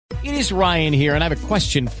It is Ryan here, and I have a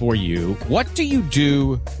question for you. What do you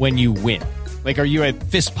do when you win? Like, are you a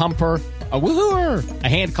fist pumper, a woohooer, a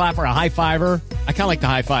hand clapper, a high fiver? I kind of like the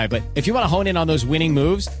high five, but if you want to hone in on those winning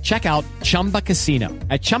moves, check out Chumba Casino.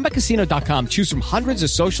 At ChumbaCasino.com, choose from hundreds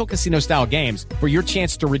of social casino-style games for your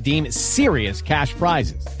chance to redeem serious cash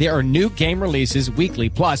prizes. There are new game releases weekly,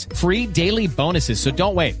 plus free daily bonuses. So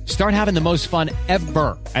don't wait. Start having the most fun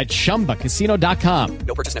ever at ChumbaCasino.com.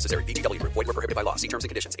 No purchase necessary. VGW Group. Void where prohibited by law. See terms and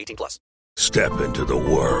conditions. 18+. Step into the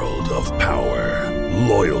world of power,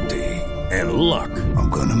 loyalty, and luck. I'm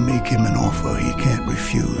gonna make him an offer he can't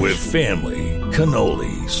refuse. With family,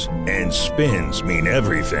 cannolis, and spins mean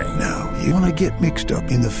everything. Now, you wanna get mixed up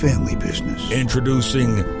in the family business.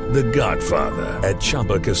 Introducing The Godfather at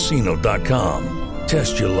ChumbaCasino.com.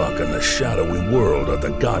 Test your luck in the shadowy world of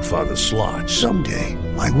The Godfather slot. Someday,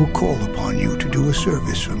 I will call upon you to do a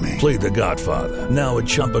service for me. Play The Godfather, now at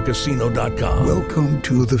ChumbaCasino.com. Welcome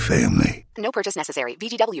to the family. No purchase necessary.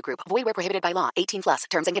 VGW Group. Void where prohibited by law. 18+.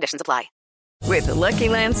 Terms and conditions apply. With the Lucky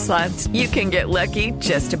Land Slots, you can get lucky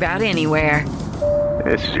just about anywhere.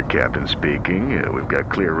 This is your captain speaking. We've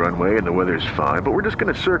got clear runway and the weather's fine, but we're just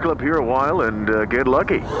going to circle up here a while and get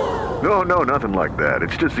lucky. No, nothing like that.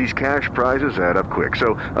 It's just these cash prizes add up quick.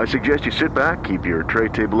 So I suggest you sit back, keep your tray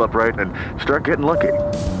table upright, and start getting lucky.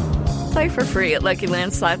 Play for free at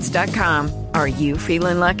LuckyLandSlots.com. Are you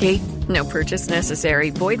feeling lucky? No purchase necessary.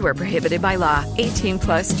 Void where prohibited by law.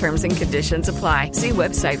 18+ terms and conditions apply. See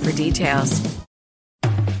website for details.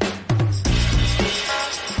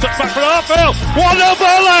 Touch back for Arfield. What a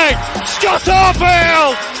volley! Scott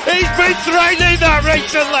Arfield! He's been training that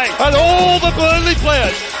recently. And all the Burnley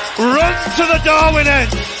players run to the Darwin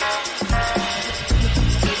end.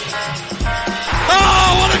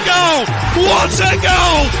 Oh, what a goal! What a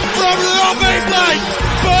goal from Robbie Blake!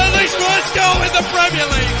 Burnley's first goal in the Premier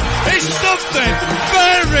League is something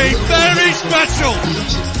very, very special.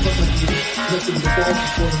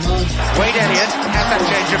 Wade Elliott has that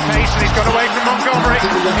change of pace and he's got away from Montgomery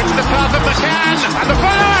into the path of McCann and the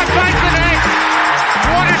fire finds the net.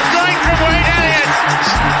 What a strike from Wade Elliott!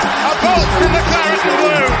 A bolt from the claret and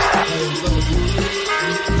blue.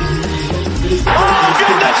 Oh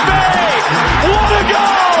goodness me! What a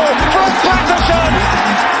goal from Patterson!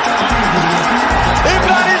 If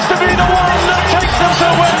that is to be the one that takes them to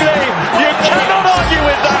Wembley, you cannot argue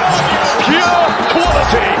with that. Pure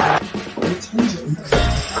quality.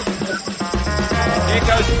 Here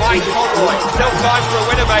goes Mike Conroy. Still time for a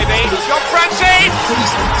winner, maybe. John Francis!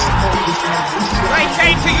 They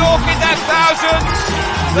came to York in their thousands.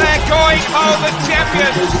 They're going home as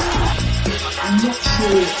champions.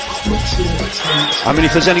 I mean,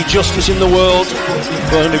 if there's any justice in the world,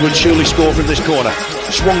 Burnley would surely score from this corner.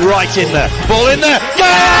 Swung right in there. Ball in there.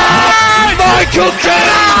 Yeah! Michael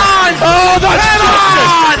Keane! Oh, that's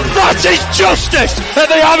justice! That is justice at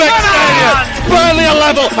the Amex Stadium! Burnley are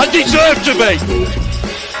level and deserve to be!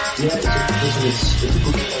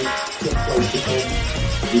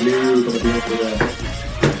 We knew we were going to be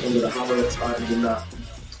under the hammer at times and that.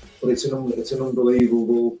 But it's an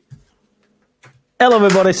unbelievable. Hello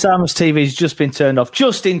everybody, Sam's TV's just been turned off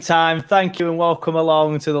just in time. Thank you and welcome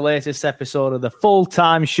along to the latest episode of the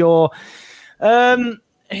Full-Time Show.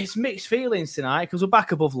 It's mixed feelings tonight because we're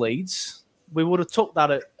back above Leeds. We would have took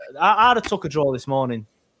that. I'd have took a draw this morning.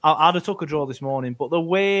 I'd have took a draw this morning. But the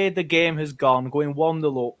way the game has gone, going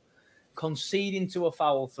 1-0 up, conceding to a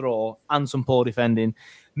foul throw and some poor defending,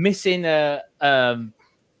 missing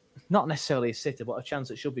not necessarily a sitter, but a chance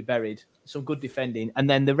that should be buried, some good defending, and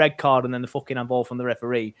then the red card and then the fucking handball from the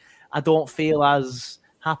referee. I don't feel as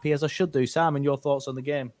happy as I should do. Simon, your thoughts on the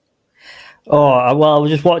game? Oh, well, I was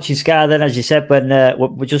just watching Sky then, as you said, when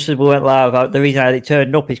just as we went live. The reason I had it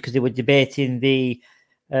turned up is because they were debating the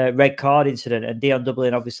red card incident, and Dion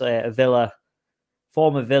Dublin, obviously a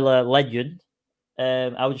former Villa legend.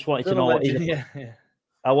 I just wanted to know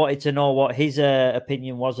I wanted to know what his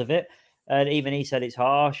opinion was of it. And even he said it's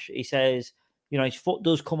harsh. He says, his foot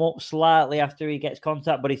does come up slightly after he gets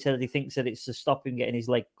contact, but he said he thinks that it's to stop him getting his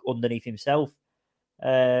leg underneath himself.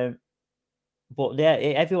 But yeah,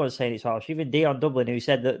 everyone's saying it's harsh. Even Dion Dublin, who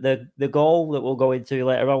said that the goal that we'll go into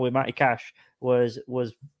later on with Matty Cash was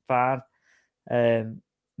fine.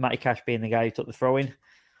 Matty Cash being the guy who took the throw in.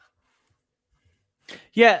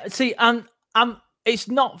 Yeah, see, it's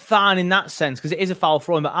not fine in that sense because it is a foul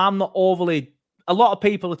throw-in, but I'm not overly. A lot of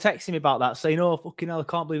people are texting me about that, saying, "Oh, fucking hell, I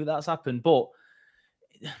can't believe that's happened." But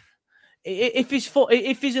if his foot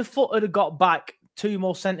had got back 2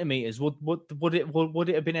 more centimeters, would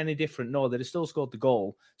it have been any different? No, they'd have still scored the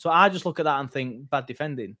goal. So I just look at that and think bad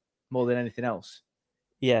defending more than anything else.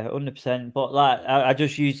 Yeah, 100%. But I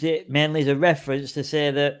just used it mainly as a reference to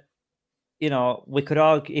say that we could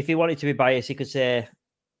argue, if he wanted to be biased, he could say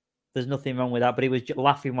there's nothing wrong with that, but he was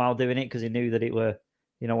laughing while doing it because he knew that it were,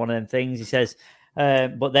 one of them things. He says,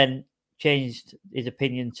 but then changed his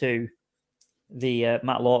opinion to the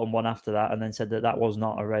Matt Lawton one after that, and then said that was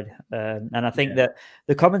not a red. And I think that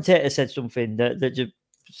the commentator said something that just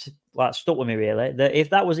stuck with me, really, that if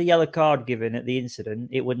that was a yellow card given at the incident,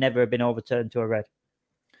 it would never have been overturned to a red.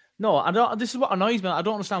 No, I don't. This is what annoys me. I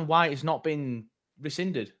don't understand why it's not been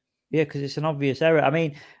rescinded. Yeah, because it's an obvious error. I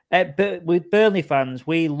mean, but with Burnley fans,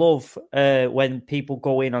 we love when people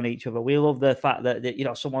go in on each other. We love the fact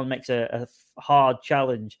that someone makes a hard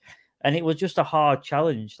challenge, and it was just a hard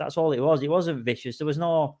challenge. That's all it was. It wasn't vicious. There was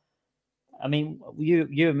no. I mean,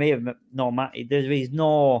 you and me have known Matty. There is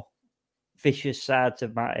no vicious side to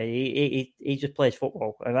Matty. He just plays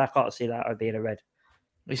football, and I can't see that as being a red.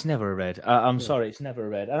 It's never a red. I'm sorry, it's never a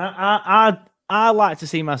red. And I like to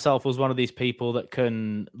see myself as one of these people that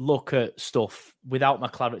can look at stuff without my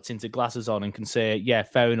claret tinted glasses on and can say, yeah,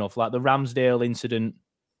 fair enough. Like the Ramsdale incident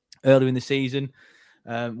earlier in the season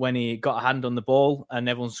when he got a hand on the ball and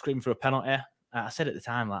everyone's screaming for a penalty. I said at the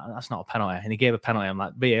time, like, that's not a penalty. And he gave a penalty. I'm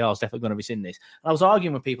like, VAR is definitely going to rescind this. And I was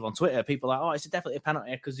arguing with people on Twitter. People like, oh, it's definitely a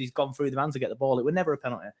penalty because he's gone through the man to get the ball. It was never a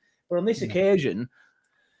penalty. But on this occasion,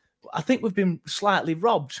 I think we've been slightly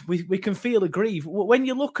robbed. We can feel aggrieved. When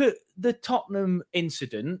you look at the Tottenham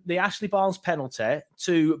incident, the Ashley Barnes penalty,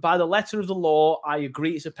 by the letter of the law, I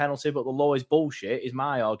agree it's a penalty, but the law is bullshit, is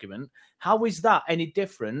my argument. How is that any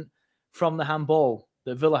different from the handball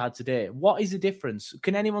that Villa had today? What is the difference?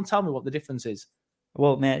 Can anyone tell me what the difference is?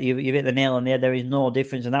 Well, mate, you've hit the nail on there. There is no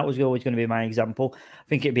difference, and that was always going to be my example. I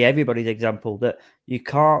think it'd be everybody's example, that you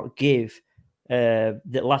can't give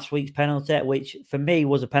that last week's penalty, which for me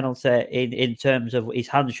was a penalty in terms of his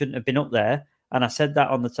hand shouldn't have been up there. And I said that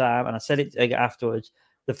on the time, and I said it afterwards.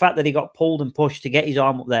 The fact that he got pulled and pushed to get his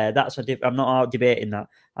arm up there, I'm not debating that.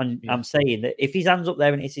 I'm saying that if his hand's up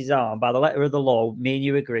there and it's his arm, by the letter of the law, me and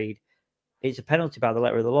you agreed, it's a penalty by the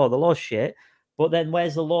letter of the law. The law's shit. But then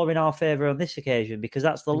where's the law in our favour on this occasion? Because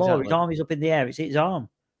that's the law. His arm is up in the air. It's his arm.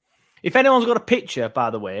 If anyone's got a picture, by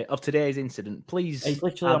the way, of today's incident, please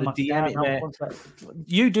DM it, mate.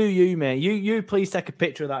 You do you, mate. You please take a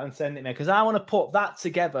picture of that and send it, mate, because I want to put that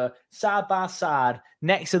together side by side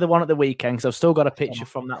next to the one at the weekend, because I've still got a picture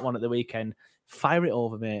from that one at the weekend. Fire it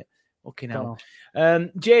over, mate. Okay, now.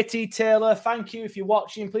 JT Taylor, thank you if you're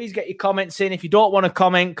watching. Please get your comments in. If you don't want to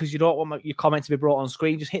comment because you don't want your comment to be brought on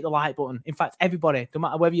screen, just hit the like button. In fact, everybody, no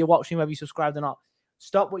matter whether you're watching, whether you're subscribed or not,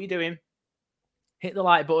 stop what you're doing. Hit the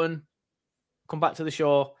like button. Come back to the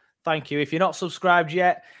show. Thank you. If you're not subscribed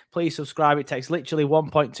yet, please subscribe. It takes literally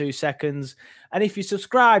 1.2 seconds. And if you're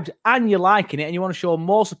subscribed and you're liking it and you want to show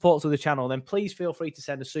more support to the channel, then please feel free to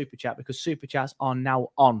send a super chat, because super chats are now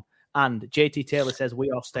on. And JT Taylor says we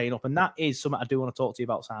are staying up. And that is something I do want to talk to you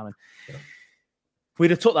about, Simon. Yeah.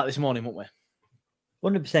 We'd have took that this morning, wouldn't we?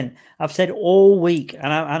 100%. I've said all week,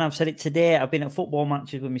 and I've said it today. I've been at football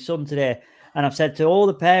matches with my son today. And I've said to all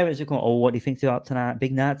the parents who come, oh, what do you think about tonight?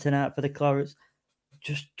 Big night tonight for the Clarets.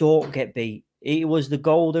 Just don't get beat. It was the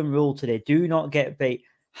golden rule today. Do not get beat.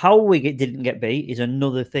 How we didn't get beat is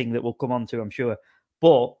another thing that we'll come on to, I'm sure.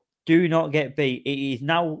 But do not get beat. It is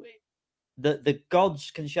now, the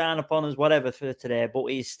gods can shine upon us, whatever, for today, but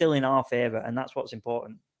it is still in our favour, and that's what's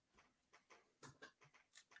important.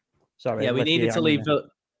 Sorry. Yeah, we needed to leave.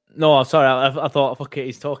 No, sorry. I thought, fuck it,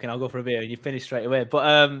 he's talking. I'll go for a beer, and you finish straight away.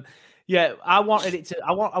 But, yeah, I wanted it to.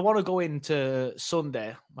 I want to go into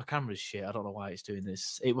Sunday. My camera's shit. I don't know why it's doing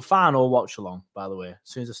this. It was fine or watch along, by the way. As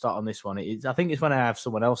soon as I start on this one, I think it's when I have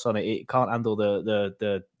someone else on it. It can't handle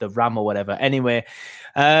the RAM or whatever. Anyway,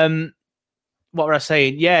 what were I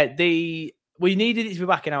saying? Yeah, we needed it to be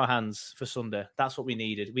back in our hands for Sunday. That's what we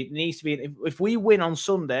needed. It needs to be. If we win on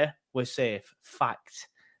Sunday, we're safe. Fact.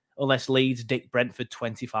 Unless Leeds dick Brentford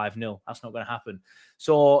 25-0. That's not going to happen.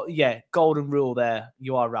 So, yeah, golden rule there.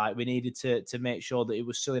 You are right. We needed to make sure that it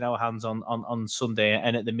was still in our hands on Sunday,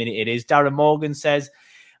 and at the minute it is. Darren Morgan says,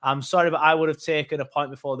 I'm sorry, but I would have taken a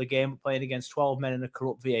point before the game. Playing against 12 men in a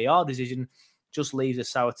corrupt VAR decision just leaves a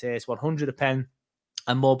sour taste. 100 a pen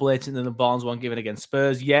and more blatant than the Barnes one given against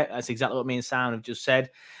Spurs. Yeah, that's exactly what me and Sam have just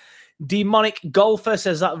said. Demonic Golfer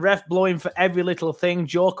says that ref blowing for every little thing.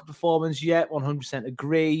 Joker performance, yeah, 100%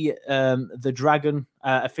 agree. The Dragon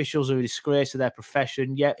officials are a disgrace to their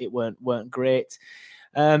profession. Yeah, it weren't great.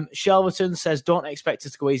 Shelverton says, don't expect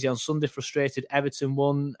us to go easy on Sunday. Frustrated Everton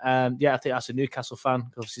won. Yeah, I think that's a Newcastle fan,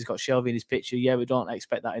 because he's got Shelby in his picture. Yeah, we don't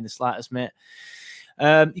expect that in the slightest, mate.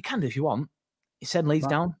 You can do if you want. You send Leeds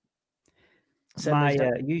down.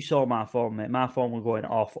 You saw my phone, mate. My phone was going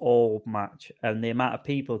off all match, and the amount of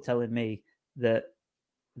people telling me that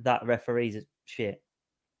that referee's shit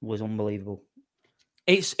was unbelievable.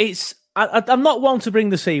 I'm not one to bring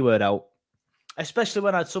the C word out, especially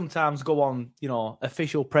when I sometimes go on,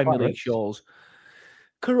 official Premier League shows.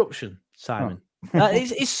 Corruption, Simon.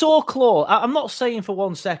 It's so close. I'm not saying for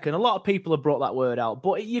 1 second. A lot of people have brought that word out,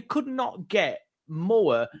 but you could not get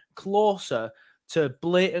more closer to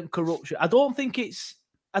blatant corruption. I don't think it's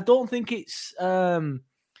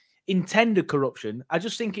intended corruption. I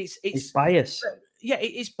just think it's bias. Yeah,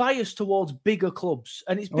 it's biased towards bigger clubs,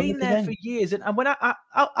 and it's been 100%. There for years. And when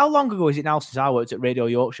how long ago is it now since I worked at Radio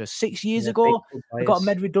Yorkshire? 6 years ago. I got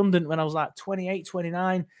made redundant when I was like 28,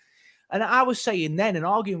 29. And I was saying then and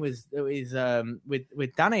arguing with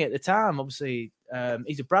Danny at the time. Obviously,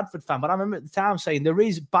 he's a Bradford fan, but I remember at the time saying there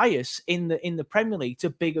is bias in the Premier League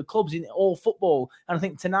to bigger clubs in all football. And I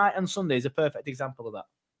think tonight and Sunday is a perfect example of that.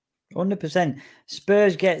 100%.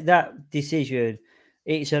 Spurs get that decision.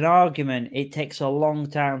 It's an argument. It takes a long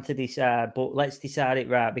time to decide, but let's decide it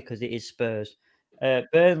right because it is Spurs.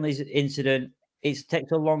 Burnley's incident, it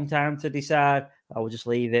takes a long time to decide. I will just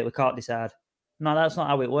leave it. We can't decide. No, that's not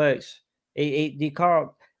how it works. You can't.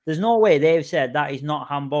 There's no way they've said that is not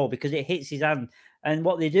handball because it hits his hand. And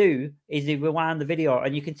what they do is they rewind the video,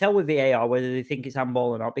 and you can tell with VAR whether they think it's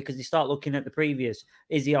handball or not because they start looking at the previous.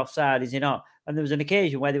 Is he offside? Is he not? And there was an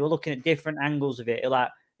occasion where they were looking at different angles of it, like,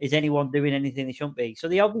 is anyone doing anything they shouldn't be? So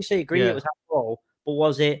they obviously agree it was handball, but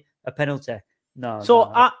was it a penalty? No.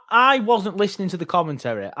 So no. I wasn't listening to the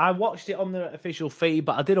commentary. I watched it on the official feed,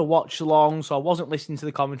 but I did a watch along, so I wasn't listening to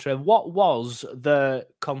the commentary. What was the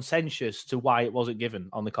consensus to why it wasn't given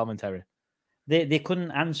on the commentary? They couldn't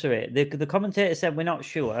answer it. The commentator said, we're not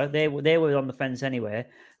sure. They were on the fence anyway.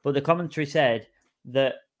 But the commentary said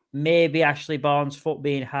that maybe Ashley Barnes' foot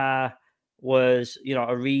being high was,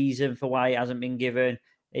 a reason for why it hasn't been given.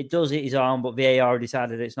 It does hit his arm, but VAR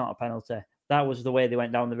decided it's not a penalty. That was the way they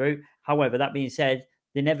went down the route. However, that being said,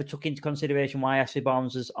 they never took into consideration why Ashley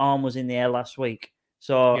Barnes' arm was in the air last week.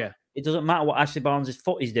 So It doesn't matter what Ashley Barnes'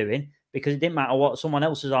 foot is doing because it didn't matter what someone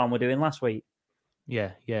else's arm were doing last week.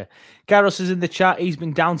 Yeah. Garros is in the chat. He's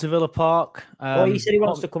been down to Villa Park. He said he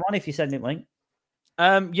wants to come on if you send him link.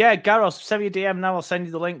 Garros, send me a DM now. I'll send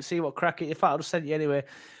you the link. See what crack it. In fact, I'll just send you anyway.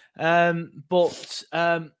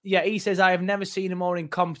 He says I have never seen a more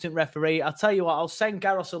incompetent referee. I'll tell you what, I'll send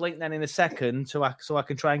Garros a link then in a second so I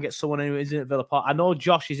can try and get someone who is in at Villa Park. I know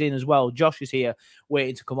Josh is in as well. Josh is here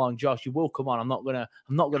waiting to come on. Josh, you will come on. I'm not gonna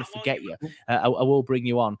forget you. I will bring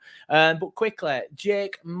you on. But quickly,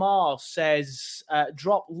 Jake Moore says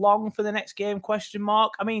drop Long for the next game ?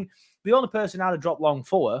 I mean, the only person I'd have dropped Long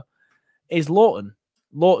for is Lawton.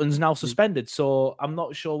 Lawton's now suspended, so I'm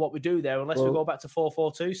not sure what we do there unless we go back to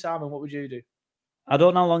 4-4-2. Simon, what would you do? I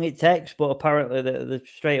don't know how long it takes, but apparently the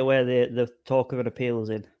straight away the talk of an appeal is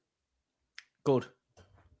in. Good.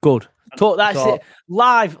 That's it.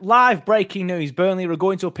 Live breaking news. Burnley are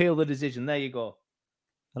going to appeal the decision. There you go.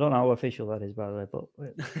 I don't know how official that is, by the way,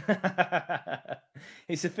 but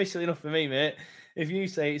it's official enough for me, mate. If you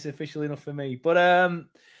say it's official enough for me. But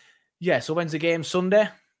so when's the game? Sunday?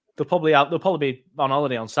 They'll probably be on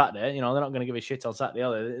holiday on Saturday. They're not going to give a shit on Saturday,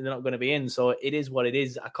 are they? They're not going to be in. So it is what it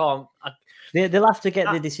is. They'll have to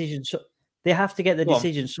get the decision. They have to get the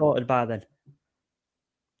decision sorted by then.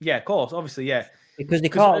 Yeah, of course. Obviously, yeah. Because they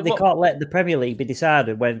can't let the Premier League be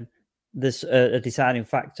decided when there's a deciding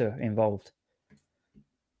factor involved.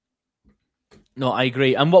 No, I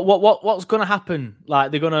agree. And what's going to happen?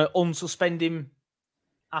 Like, they're going to unsuspend him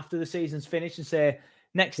after the season's finished and say,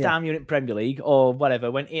 next time you're in Premier League or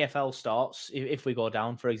whatever, when EFL starts, if we go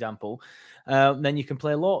down, for example, then you can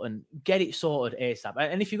play Lawton. Get it sorted ASAP.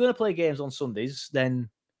 And if you're going to play games on Sundays, then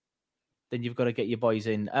you've got to get your boys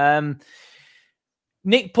in.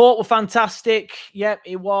 Nick Port were fantastic. Yep,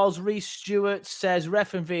 it was. Reece Stewart says,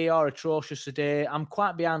 ref and VAR atrocious today. I'm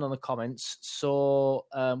quite behind on the comments, so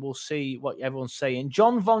we'll see what everyone's saying.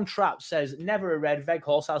 John Von Trapp says, never a red.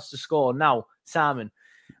 Weghorst has to score. Now, Simon,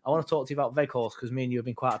 I want to talk to you about Weghorst because me and you have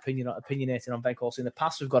been quite opinionated on Weghorst in the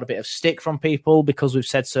past. We've got a bit of stick from people because we've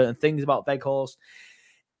said certain things about Weghorst.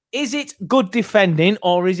 Is it good defending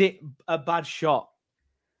or is it a bad shot?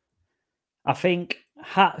 I think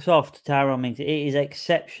hats off to Tyrone Mings. It is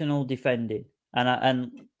exceptional defending.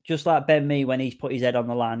 And just like Ben Mee when he's put his head on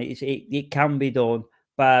the line, it can be done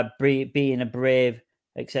by being a brave,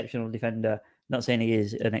 exceptional defender. Not saying he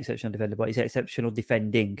is an exceptional defender, but he's exceptional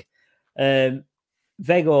defending.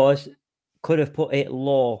 Weghorst could have put it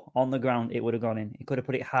low on the ground, it would have gone in. He could have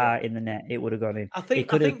put it high in the net, it would have gone in. I think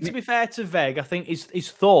to be fair to Veg, I think his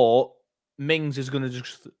thought Mings is going to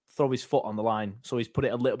just throw his foot on the line, so he's put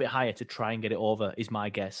it a little bit higher to try and get it over. Is my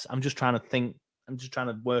guess. I'm just trying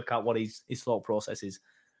to work out what his thought process is.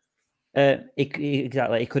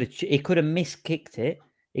 Exactly. He could have miskicked it.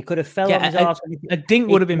 He could have fell on his arse. A dink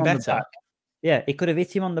would have been better. Yeah, he could have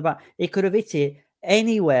hit him on the back. He could have hit it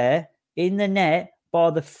anywhere in the net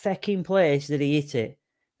by the fucking place that he hit it.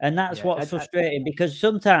 And that's what's frustrating because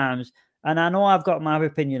sometimes, and I know I've got my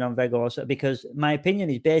opinion on Weghorst because my opinion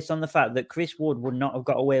is based on the fact that Chris Wood would not have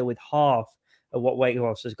got away with half of what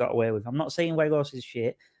Weghorst has got away with. I'm not saying Weghorst is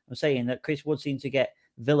shit. I'm saying that Chris Wood seemed to get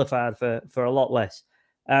vilified for a lot less.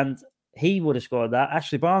 And he would have scored that.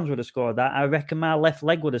 Ashley Barnes would have scored that. I reckon my left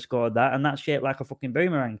leg would have scored that. And that's shaped like a fucking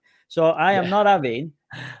boomerang. So I am not having...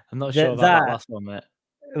 I'm not sure about that last one, mate.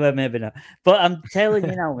 Well, maybe not. But I'm telling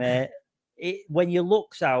you now, mate, when your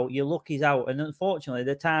luck's out, your luck is out. And unfortunately,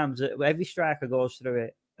 the times that every striker goes through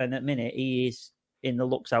it, and at minute, he is in the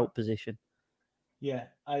luck's out position. Yeah,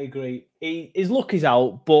 I agree. His luck is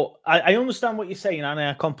out, but I understand what you're saying, and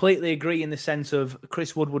I completely agree in the sense of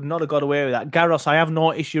Chris Wood would not have got away with that. Garros, I have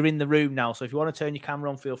noticed you're in the room now, so if you want to turn your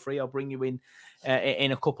camera on, feel free. I'll bring you in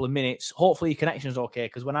a couple of minutes. Hopefully your connection's okay,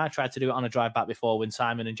 because when I tried to do it on a drive back before when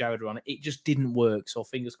Simon and Jared were on it just didn't work, so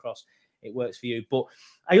fingers crossed it works for you. But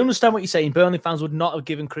I understand what you're saying. Burnley fans would not have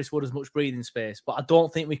given Chris Wood as much breathing space, but I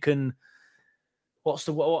don't think we can... what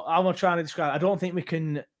am I trying to describe? I don't think we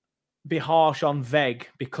can be harsh on Veg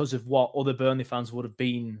because of what other Burnley fans would have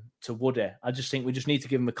been to Woody. I just think we just need to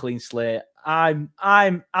give him a clean slate.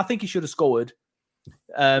 I think he should have scored.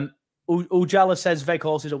 Ujala says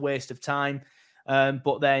Weghorst is a waste of time.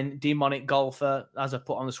 But then Demonic Golfer, as I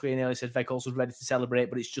put on the screen earlier, said Weghorst was ready to celebrate,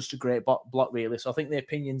 but it's just a great block, really. So I think the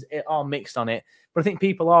opinions are mixed on it. But I think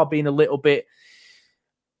people are being a little bit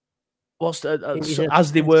as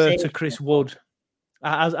they were to Chris Wood.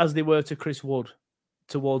 As they were to Chris Wood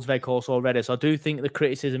towards Weghorst already. So I do think the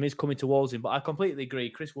criticism is coming towards him, but I completely agree.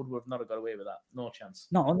 Chris Wood would have not got away with that. No chance.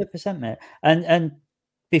 Not 100%, mate. And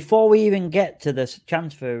before we even get to this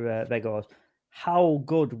chance for Weghorst, how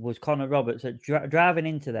good was Connor Roberts at driving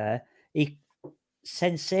into there?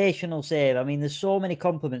 Sensational save. I mean, there's so many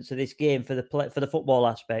compliments to this game for the football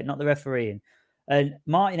aspect, not the refereeing. And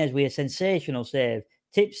Martinez with a sensational save,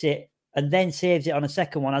 tips it, and then saves it on a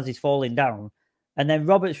second one as he's falling down. And then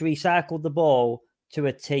Roberts recycled the ball to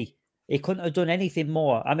a T. He couldn't have done anything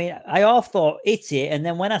more. I mean, I half thought hit it, and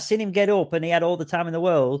then when I seen him get up and he had all the time in the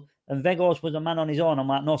world, and Weghorst was a man on his own, I'm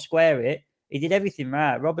like, no, square it. He did everything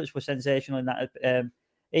right. Roberts was sensational in that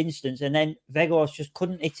instance, and then Weghorst just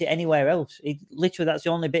couldn't hit it anywhere else. That's the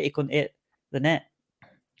only bit he couldn't hit the net.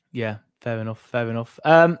 Yeah, fair enough.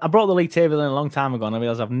 I brought the league table in a long time ago, and I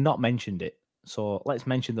realised I've not mentioned it. So let's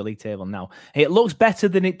mention the league table now. It looks better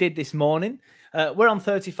than it did this morning. We're on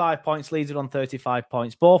 35 points. Leeds are on 35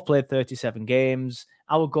 points. Both played 37 games.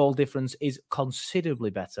 Our goal difference is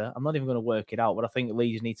considerably better. I'm not even going to work it out, but I think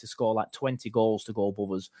Leeds need to score like 20 goals to go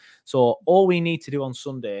above us. So all we need to do on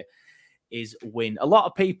Sunday is win. A lot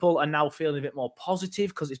of people are now feeling a bit more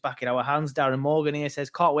positive because it's back in our hands. Darren Morgan here says,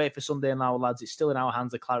 can't wait for Sunday now, lads. It's still in our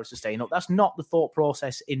hands. The Clarets are staying up. That's not the thought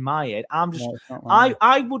process in my head.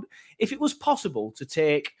 I would, if it was possible to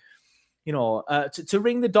take, to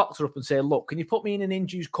ring the doctor up and say, look, can you put me in an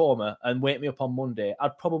induced coma and wake me up on Monday?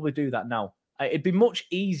 I'd probably do that now. It'd be much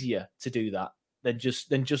easier to do that than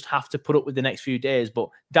just have to put up with the next few days. But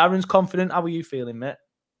Darren's confident. How are you feeling, mate?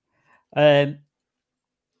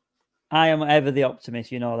 I am ever the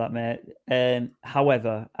optimist, you know that, mate.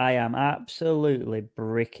 However, I am absolutely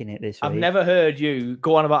bricking it this week. I've never heard you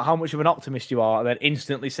go on about how much of an optimist you are and then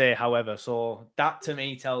instantly say, however. So that, to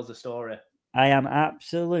me, tells the story. I am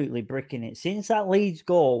absolutely bricking it. Since that Leeds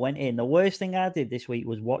goal went in, the worst thing I did this week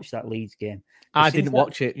was watch that Leeds game. I didn't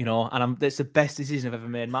watch it, and it's the best decision I've ever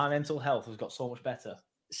made. My mental health has got so much better.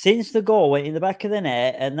 Since the goal went in the back of the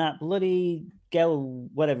net and that bloody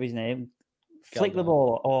whatever his name, flicked the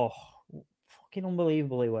ball. Oh, fucking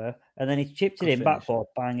unbelievable he were. And then he chipped it in, backboard,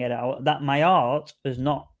 bang it out. That my heart has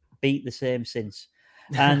not beat the same since.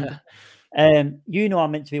 And I'm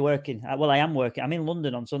meant to be working. Well, I am working. I'm in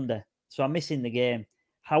London on Sunday, so I'm missing the game.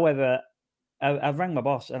 However, I've rang my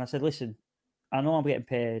boss and I said, listen, I know I'm getting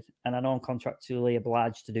paid and I know I'm contractually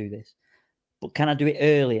obliged to do this, but can I do it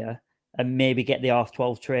earlier and maybe get the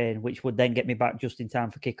 12:30 train, which would then get me back just in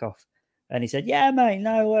time for kickoff? And he said, yeah, mate,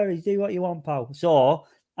 no worries. Do what you want, pal. So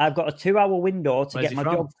I've got a 2-hour window to get my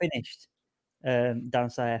job finished. Dan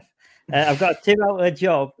Saif. I've got a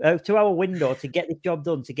 2-hour window to get this job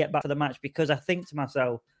done, to get back for the match, because I think to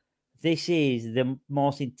myself, this is the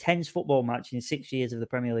most intense football match in 6 years of the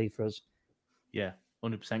Premier League for us. Yeah,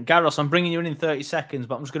 100%. Garros, I'm bringing you in 30 seconds,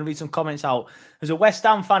 but I'm just going to read some comments out. There's a West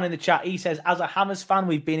Ham fan in the chat. He says, as a Hammers fan,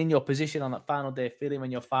 we've been in your position on that final day, feeling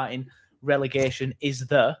when you're fighting relegation is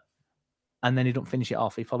the... and then he don't finish it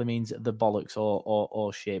off, he probably means the bollocks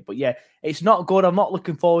or shit. But yeah, it's not good. I'm not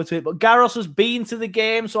looking forward to it. But Garros has been to the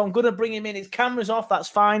game, so I'm going to bring him in. His camera's off. That's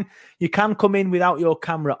fine. You can come in without your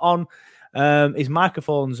camera on. His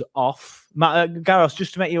microphone's off. Garros,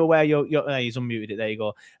 just to make you aware, he's unmuted it. There you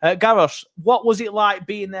go. Garros, what was it like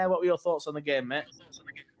being there? What were your thoughts on the game, mate?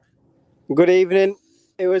 Good evening.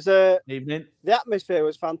 It was evening. The atmosphere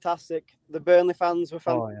was fantastic. The Burnley fans were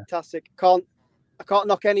fantastic. I can't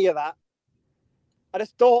knock any of that. I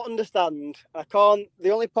just don't understand.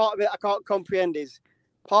 The only part of it I can't comprehend is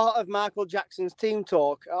part of Michael Jackson's team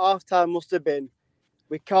talk at halftime must have been,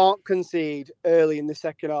 we can't concede early in the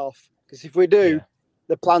second half. Because if we do,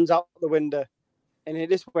 the plan's out the window. And it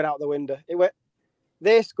just went out the window.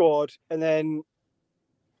 They scored, and then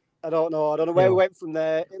I don't know where we went from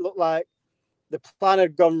there. It looked like the plan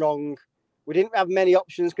had gone wrong. We didn't have many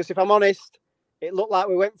options because, if I'm honest, it looked like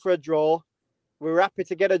we went for a draw. We were happy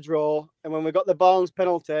to get a draw. And when we got the Barnes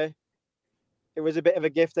penalty, it was a bit of a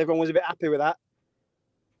gift. Everyone was a bit happy with that.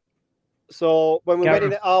 So when we went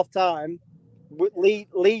in at half-time,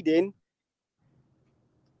 leading,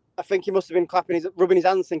 I think he must have been rubbing his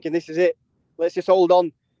hands thinking, this is it. Let's just hold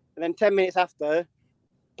on. And then 10 minutes after,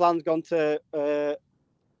 plan's gone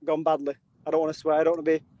badly. I don't want to swear. I don't want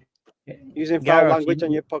to be using foul language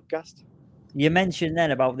on your podcast. You mentioned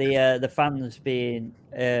then about the fans being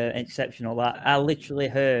exceptional. That I literally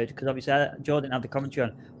heard, because obviously Joe didn't have the commentary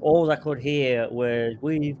on. All I could hear was,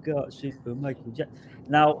 "We've got Super Michael Jackson."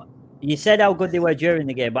 Now, you said how good they were during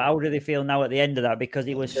the game, but how do they feel now at the end of that? Because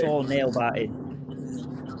it was so nail-biting.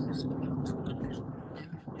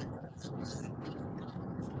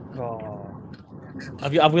 Oh.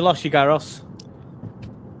 Have we lost you, Garros?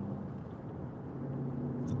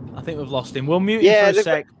 I think we've lost him. We'll mute him for a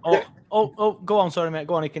sec. Go on. Sorry, mate.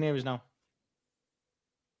 Go on. He can hear us now.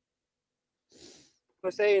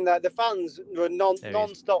 We're saying that the fans were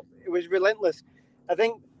non-stop. It was relentless. I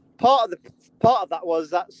think part of that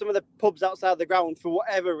was that some of the pubs outside the ground, for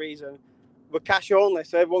whatever reason, were cash only.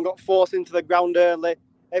 So everyone got forced into the ground early.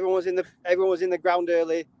 Everyone was in the ground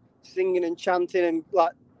early, singing and chanting, and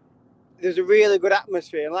like there's a really good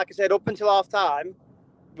atmosphere. And like I said, up until half time,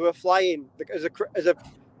 we were flying as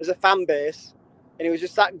a fan base. And it was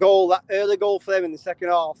just that early goal for them in the second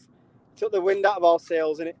half, took the wind out of our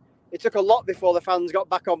sails. And it took a lot before the fans got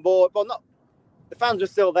back on board. Well, the fans were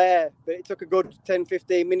still there, but it took a good 10,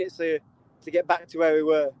 15 minutes to get back to where we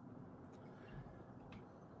were.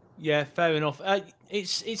 Yeah, fair enough.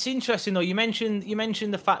 It's interesting though. You mentioned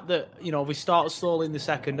the fact that we started slowly in the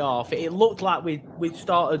second half. It looked like we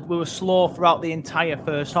were slow throughout the entire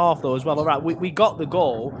first half though as well. All right, we got the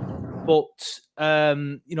goal, but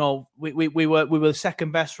we were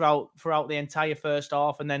second best throughout the entire first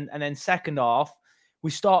half, and then second half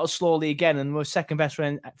we started slowly again, and we were second best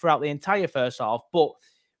throughout the entire first half. But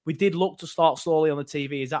we did look to start slowly on the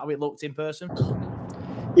TV. Is that how it looked in person?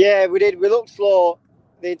 Yeah, we did. We looked slow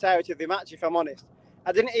the entirety of the match, if I'm honest.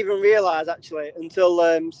 I didn't even realise, actually, until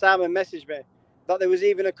Simon messaged me, that there was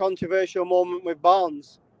even a controversial moment with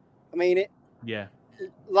Barnes. I mean,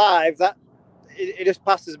 live, that it just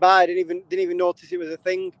passed us by. I didn't even notice it was a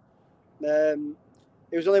thing.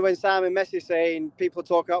 It was only when Simon messaged saying people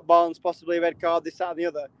talk about Barnes, possibly a red card, this, that, and the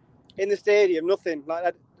other. In the stadium, nothing. Like,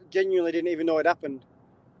 I genuinely didn't even know it happened.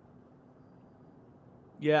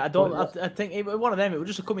 Yeah, I think one of them, it was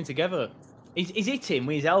just coming together. He's hit him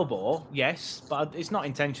with his elbow, yes, but it's not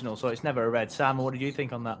intentional, so it's never a red. Simon, what did you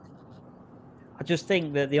think on that? I just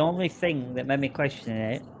think that the only thing that made me question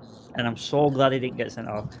it, and I'm so glad he didn't get sent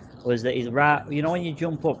off, was that he's right. When you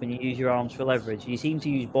jump up and you use your arms for leverage, you seem to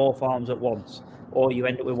use both arms at once, or you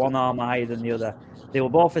end up with one arm higher than the other. They were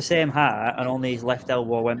both the same height, and only his left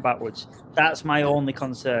elbow went backwards. That's my only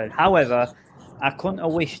concern. However, I couldn't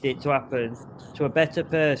have wished it to happen to a better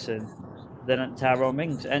person than Tyrone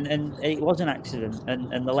Mings, and it was an accident,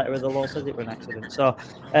 and the letter of the law says it was an accident. So,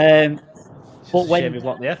 but when we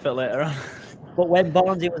blocked the effort later on. But when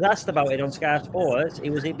Barnes was asked about it on Sky Sports, he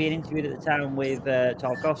was being interviewed at the time with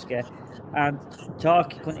Tarkowski, and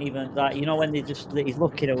Tarky couldn't even when he's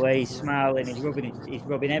looking away, he's smiling, he's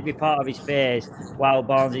rubbing every part of his face, while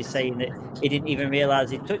Barnes is saying that he didn't even realise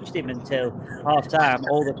he touched him until half time.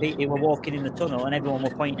 All the people were walking in the tunnel, and everyone were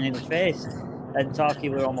pointing in his face. And Tarky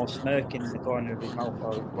were almost smirking in the corner of his mouth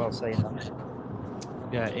while saying that.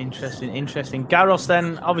 Yeah, interesting. Garros,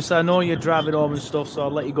 then, obviously I know you're driving home and stuff, so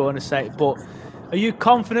I'll let you go in a sec, but are you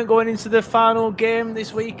confident going into the final game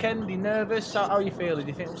this weekend? Are you nervous? How are you feeling?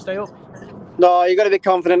 Do you think we'll stay up? No, you've got to be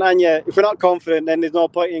confident, and if we're not confident, then there's no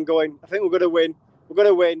point in going. I think we're going to win. We're going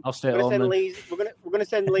to win. I'll stay at home, we're going to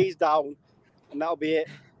send Leeds down, and that'll be it.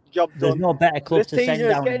 Job done. There's no better club to send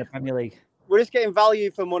down in the Premier League. just getting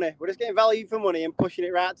value for money. We're just getting value for money and pushing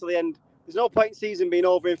it right to the end. There's no point in season being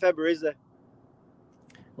over in February, is there?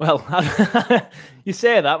 Well, you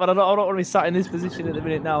say that, but I don't want to be sat in this position at the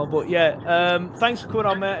minute now. But yeah, thanks for coming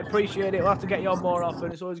on, mate. Appreciate it. We'll have to get you on more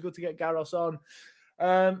often. It's always good to get Garros on.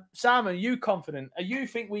 Simon, are you confident? Are you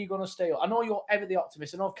think we're going to stay up? I know you're ever the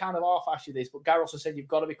optimist. I know I've kind of half-asked you this, but Garros has said you've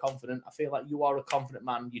got to be confident. I feel like you are a confident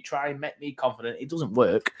man. You try and make me confident. It doesn't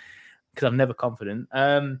work because I'm never confident.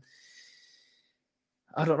 I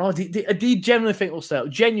don't know. Do you generally think we'll stay up?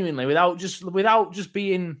 Genuinely, without just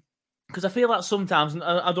being... Because I feel like sometimes, and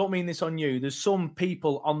I don't mean this on you, there's some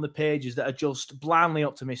people on the pages that are just blindly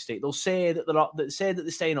optimistic. They'll say that they're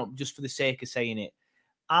staying up just for the sake of saying it.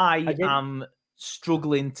 I am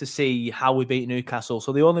struggling to see how we beat Newcastle.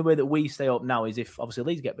 So the only way that we stay up now is if obviously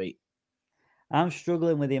Leeds get beat. I'm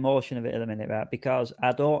struggling with the emotion of it at the minute, right? Because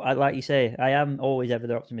like you say, I am always ever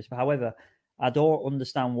the optimist. But however, I don't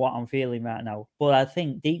understand what I'm feeling right now. But I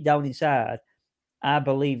think deep down inside, I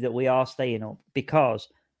believe that we are staying up because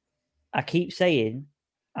I keep saying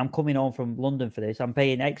I'm coming home from London for this. I'm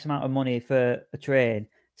paying X amount of money for a train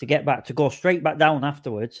to get back, to go straight back down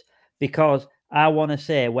afterwards because I want to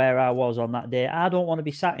say where I was on that day. I don't want to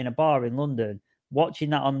be sat in a bar in London watching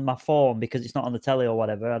that on my phone because it's not on the telly or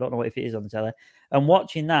whatever. I don't know if it is on the telly. And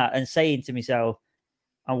watching that and saying to myself,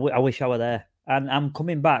 I wish I were there. And I'm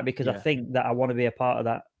coming back because I think that I want to be a part of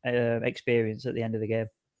that experience at the end of the game.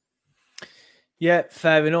 Yeah,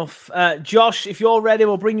 fair enough. Josh, if you're ready,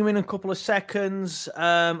 we'll bring you in a couple of seconds.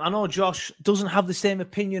 I know Josh doesn't have the same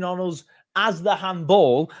opinion on us as the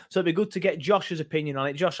handball, so it'd be good to get Josh's opinion on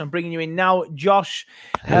it. Josh, I'm bringing you in now. Josh,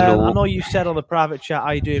 I know you said on the private chat,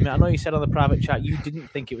 how you doing, mate? I know you said on the private chat you didn't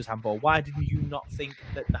think it was handball. Why did you not think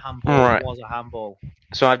that the handball was a handball?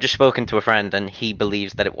 So I've just spoken to a friend and he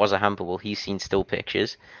believes that it was a handball. He's seen still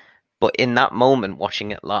pictures. But in that moment,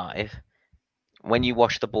 watching it live, when you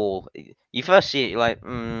watch the ball, you first see it, you're like,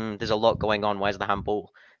 there's a lot going on. Where's the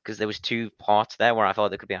handball? Because there was two parts there where I thought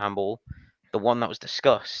there could be a handball. The one that was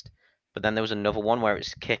discussed, but then there was another one where it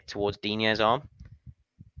was kicked towards Digne's arm.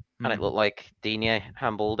 And it looked like Digne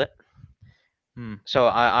handballed it. So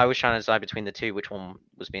I was trying to decide between the two, which one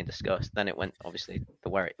was being discussed. Then it went, obviously, the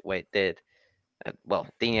way it did. Well,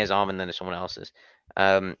 Digne's arm and then someone else's.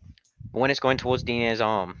 But when it's going towards Digne's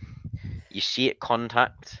arm, you see it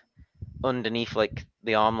contact underneath like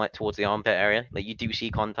the arm, like towards the armpit area. Like you do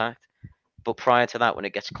see contact, but prior to that, when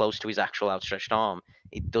it gets close to his actual outstretched arm,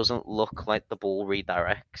 it doesn't look like the ball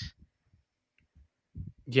redirects.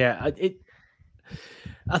 Yeah,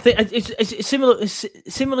 I think it's a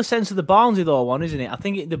similar sense of the Barnsley though one, isn't it? I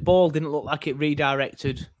think the ball didn't look like it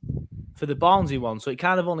redirected for the Barnsley one, so it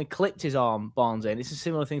kind of only clipped his arm, Barnsley, and it's a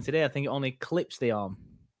similar thing today. I think it only clips the arm.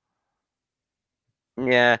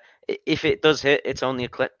 Yeah, if it does hit, it's only a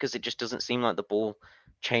clip because it just doesn't seem like the ball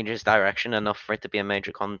changes direction enough for it to be a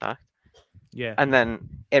major contact. Yeah. And then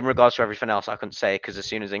in regards to everything else, I couldn't say because as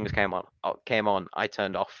soon as Ings came on, I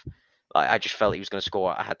turned off. Like, I just felt he was going to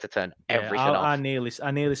score. I had to turn everything off. I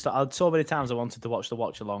nearly stopped. So many times I wanted to watch the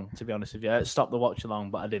watch along. To be honest with you, I stopped the watch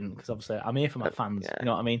along, but I didn't because obviously I'm here for my fans. You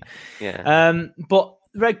know what I mean? Yeah. But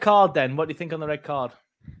red card. Then, what do you think on the red card?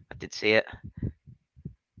 I did see it.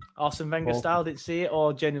 Arsene Wenger style, didn't see it,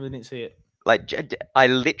 or genuinely didn't see it? Like, I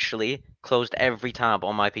literally closed every tab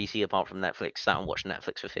on my PC apart from Netflix, sat and watched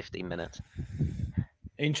Netflix for 15 minutes.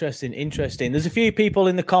 Interesting. There's a few people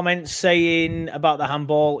in the comments saying about the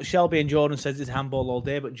handball. Shelby and Jordan says it's handball all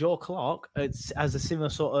day, but Joe Clark has a similar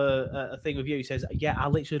sort of thing with you. He says, yeah, I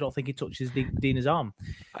literally don't think he touches Dina's arm.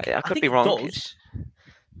 I could be wrong.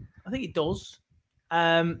 I think it does.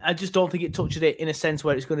 I just don't think it touches it in a sense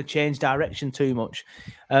where it's going to change direction too much.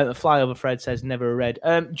 Flyover Fred says never a red.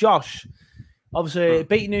 Josh, obviously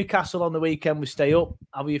beating Newcastle on the weekend, we stay up.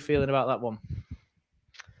 How are you feeling about that one?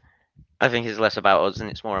 I think it's less about us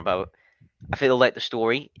and it's more about, I feel like the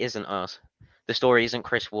story isn't us. The story isn't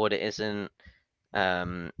Chris Wood. It isn't,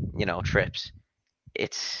 Trips.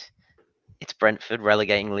 It's Brentford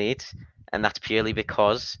relegating Leeds. And that's purely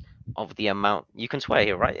because of the amount. You can swear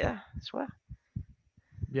here, right? Yeah, I swear.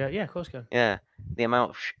 Yeah, of course you can. Yeah, the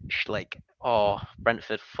amount of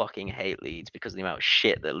Brentford fucking hate Leeds because of the amount of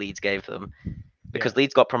shit that Leeds gave them. Because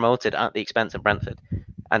Leeds got promoted at the expense of Brentford.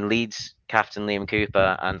 And Leeds captain Liam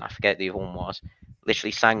Cooper, and I forget the other one was,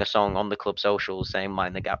 literally sang a song on the club socials saying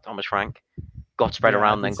 "Mind the Gap, Thomas Frank." Got spread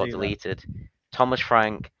around, then got deleted. Thomas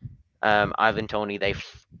Frank, Ivan Toney,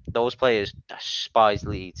 those players despise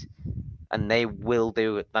Leeds. And they will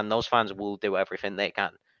do it, and those fans will do everything they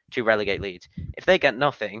can to relegate Leeds. If they get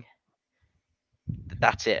nothing,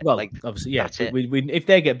 that's it. Well, obviously, yeah. If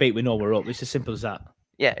they get beat, we know we're up. It's as simple as that.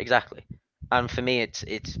 Yeah, exactly. And for me,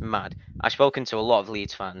 it's mad. I've spoken to a lot of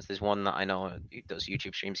Leeds fans. There's one that I know who does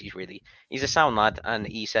YouTube streams. He's a sound lad, and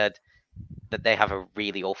he said that they have a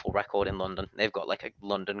really awful record in London. They've got like a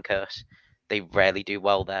London curse. They rarely do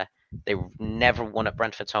well there. They never won at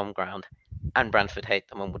Brentford's home ground, and Brentford hate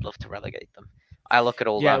them and would love to relegate them. I look at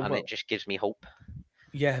all that, and it just gives me hope.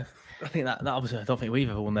 Yeah, I think that obviously, I don't think we've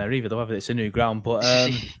ever won there either, though, have it? It's a new ground, but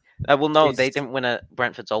well, no, they didn't win at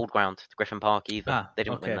Brentford's old ground, Griffin Park, either. They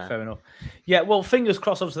didn't win there. Fair enough. Yeah, well, fingers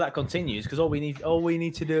crossed. Obviously, that continues because all we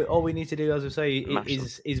need to do, as I say,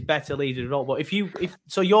 is better Leeds result. But if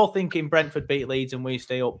you're thinking Brentford beat Leeds and we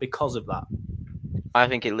stay up because of that, I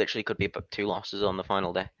think it literally could be 2 losses on the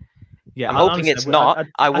final day. Yeah, I'm hoping it's not.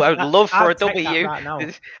 I would love for a W.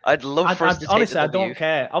 Right I'd love for us to honestly, take I don't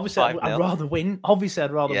care. Obviously, I'd rather win. Obviously,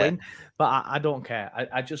 I'd rather win, but I don't care.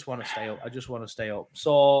 I just want to stay up.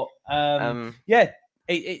 So,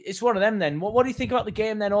 it's one of them then. What do you think about the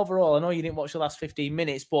game then overall? I know you didn't watch the last 15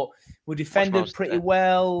 minutes, but we defended pretty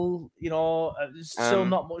well. You know, still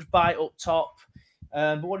not much bite up top.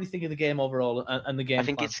 But what do you think of the game overall and the game? I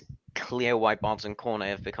think it's clear why Barnes and Cornet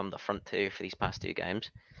have become the front two for these past 2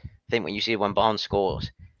 games. I think when you see when Barnes scores,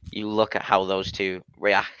 you look at how those two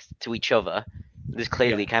react to each other. There's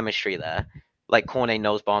clearly chemistry there. Like Cornet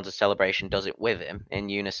knows Barnes' celebration does it with him in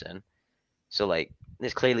unison. So like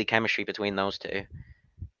there's clearly chemistry between those two.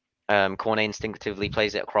 Cornet instinctively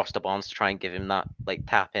plays it across to Barnes to try and give him that like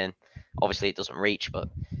tap in. Obviously it doesn't reach, but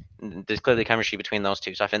there's clearly chemistry between those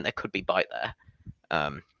two. So I think there could be bite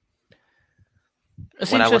there.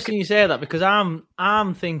 It's interesting you say that because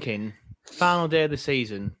I'm thinking final day of the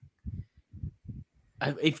season.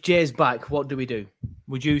 If Jay's back, what do we do?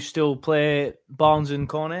 Would you still play Barnes and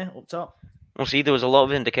Cornet up top? Well, see, there was a lot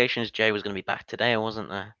of indications Jay was going to be back today, wasn't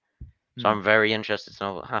there? So I'm very interested to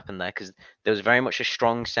know what happened there because there was very much a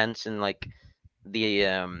strong sense in like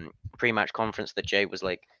the pre-match conference that Jay was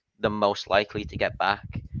like the most likely to get back.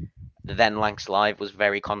 Then Lanks Live was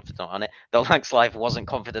very confident on it. Though Lanks Live wasn't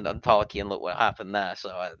confident on Tarky, and look what happened there.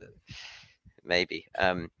 So maybe.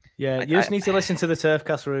 Yeah, you just need to listen to the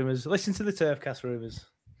Turfcast rumours. Listen to the Turfcast rumours.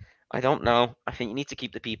 I don't know. I think you need to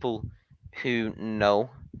keep the people who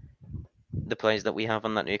know the players that we have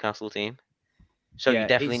on that Newcastle team. So you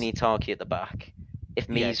definitely need Tarky at the back. If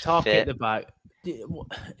Mee's Tarky fit, at the back.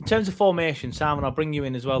 In terms of formation, Simon, I'll bring you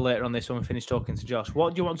in as well later on this when we finish talking to Josh.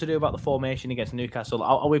 What do you want to do about the formation against Newcastle?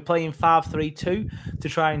 Are we playing 5-3-2 to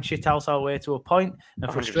try and shithouse our way to a point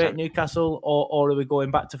and frustrate 100%. Newcastle, or are we going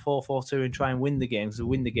back to 4-4-2 and try and win the game? Because we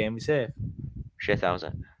win the game, we save. Shithouse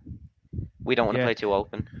it. We don't want to play too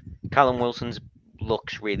open. Callum Wilson's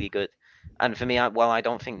looks really good, and for me, while I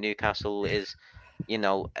don't think Newcastle is,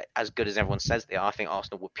 as good as everyone says they are, I think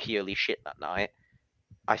Arsenal were purely shit that night.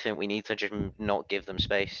 I think we need to just not give them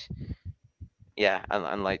space. Yeah,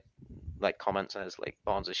 and like comment says, like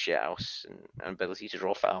Barnes' shithouse and ability to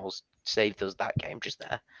draw fouls saved us that game just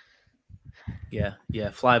there. Yeah.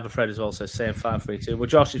 Flyover Fred as well says same 5-3-2. Well,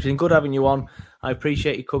 Josh, it's been good having you on. I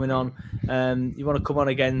appreciate you coming on. You want to come on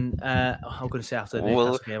again? I'm going to say after the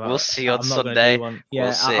Newcastle game. We'll see on Sunday. Yeah,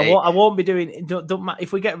 we'll see. I won't be doing. Don't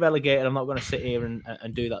if we get relegated, I'm not going to sit here and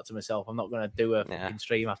do that to myself. I'm not going to do a fucking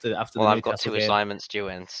stream after the Newcastle game. Well, I've got 2 assignments due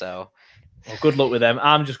in, so. Well, good luck with them.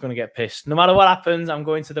 I'm just going to get pissed. No matter what happens, I'm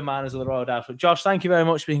going to the Miners of the Royal Doubtful. Josh, thank you very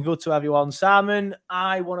much. It's been good to have you on. Simon,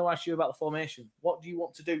 I want to ask you about the formation. What do you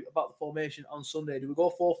want to do about the formation on Sunday? Do we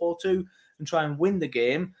go 4-4-2 and try and win the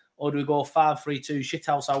game? Or do we go 5-3-2,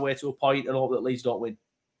 shithouse our way to a point and hope that Leeds don't win?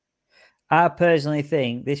 I personally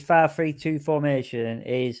think this 5-3-2 formation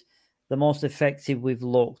is the most effective we've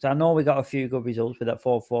looked. I know we got a few good results with that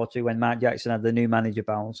 4-4-2 when Mark Jackson had the new manager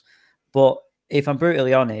bounce, but if I'm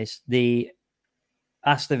brutally honest, the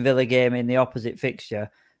Aston Villa game in the opposite fixture,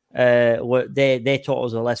 they taught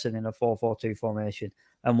us a lesson in a 4-4-2 formation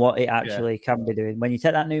and what it actually can be doing. When you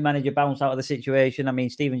take that new manager bounce out of the situation, I mean,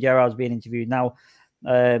 Steven Gerrard's being interviewed now.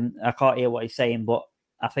 I can't hear what he's saying, but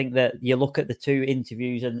I think that you look at the 2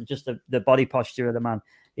 interviews and just the body posture of the man.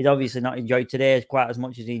 He's obviously not enjoyed today quite as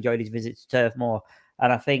much as he enjoyed his visit to Turf Moor.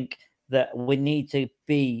 And I think that we need to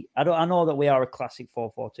be. I know that we are a classic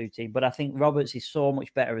 4-4-2 team, but I think Roberts is so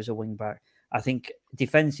much better as a wing back. I think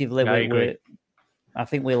defensively, I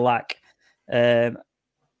think we lack. But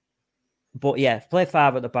yeah, play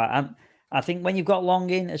 5 at the back. And I think when you've got Long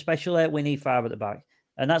in, especially, we need 5 at the back.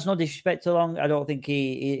 And that's no disrespect to Long. I don't think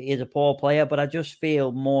he is a poor player, but I just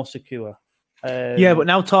feel more secure. But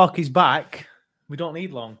now Tarky's back. We don't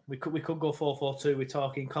need Long. We could go 4-4-2 with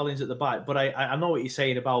Tarky and Collins at the back. But I know what you're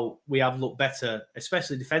saying about we have looked better,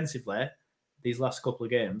 especially defensively, these last couple of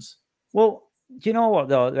games. Well, Do you know what,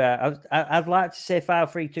 though? I'd like to say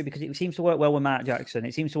 5-3-2 because it seems to work well with Mark Jackson.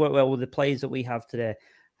 It seems to work well with the players that we have today.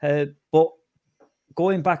 But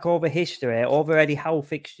going back over history, over Eddie Howe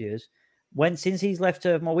fixtures, since he's left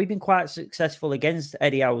Turf Moor, we've been quite successful against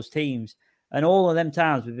Eddie Howe's teams. And all of them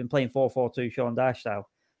times we've been playing 4-4-2 Sean Dyche style.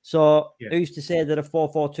 So who's to say that a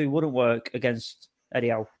 4-4-2 wouldn't work against Eddie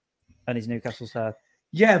Howe and his Newcastle side?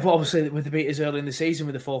 Yeah, but obviously with the beaters early in the season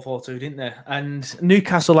with the 4-4-2, didn't they? And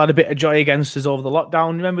Newcastle had a bit of joy against us over the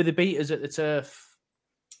lockdown. Remember the beaters at the Turf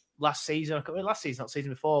last season? Not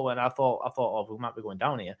season before, when I thought, oh, we might be going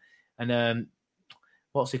down here. And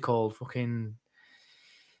what's he called? Fucking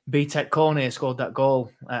B-Tech Cornet scored that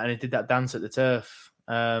goal and he did that dance at the Turf.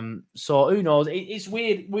 So who knows? It's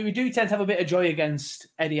weird. We do tend to have a bit of joy against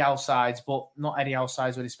Eddie Howe sides, but not Eddie Howe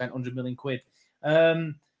sides where they spent 100 million quid.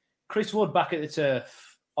 Chris Wood back at the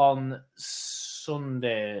Turf on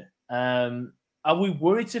Sunday. Are we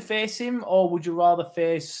worried to face him, or would you rather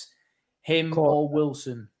face him or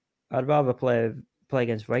Wilson? I'd rather play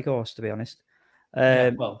against Weghorst, to be honest.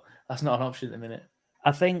 Well, that's not an option at the minute.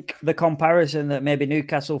 I think the comparison that maybe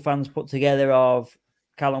Newcastle fans put together of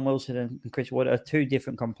Callum Wilson and Chris Wood are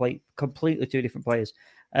completely two different players.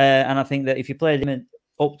 And I think that if you played them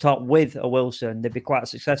up top with a Wilson, they'd be quite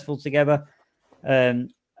successful together.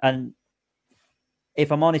 And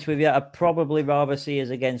if I'm honest with you, I'd probably rather see us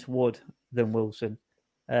against Wood than Wilson.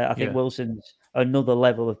 I think Wilson's another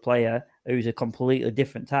level of player who's a completely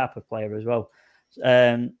different type of player as well.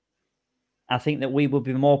 I think that we would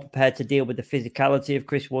be more prepared to deal with the physicality of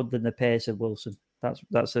Chris Wood than the pace of Wilson.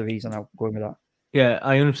 That's the reason I'm going with that. Yeah,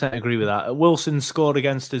 I 100% agree with that. Wilson scored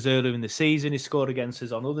against us earlier in the season. He scored against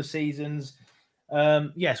us on other seasons.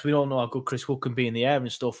 Yes, we don't know how good Chris Wood can be in the air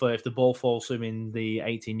and stuff. If the ball falls to him in the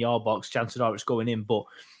 18-yard box, chances are it's going in. But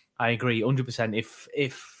I agree 100%.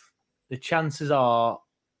 If the chances are...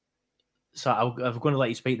 So I'm going to let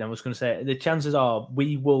you speak then. I was going to say, the chances are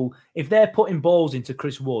we will... If they're putting balls into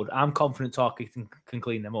Chris Wood, I'm confident Tarky can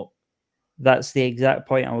clean them up. That's the exact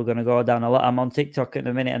point I was going to go down. I'm on TikTok at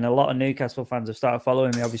the minute, and a lot of Newcastle fans have started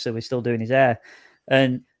following me. Obviously, we're still doing his hair.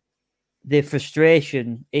 And the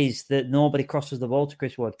frustration is that nobody crosses the ball to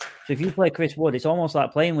Chris Wood. So if you play Chris Wood, it's almost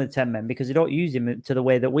like playing with 10 men because they don't use him to the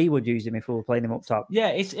way that we would use him if we were playing him up top. Yeah,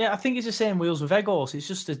 I think it's the same wheels with Weghorst. It's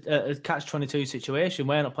just a catch-22 situation.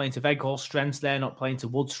 We're not playing to Weghorst's strengths. They're not playing to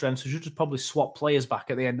Wood's strengths. So we should just probably swap players back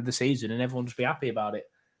at the end of the season and everyone just be happy about it.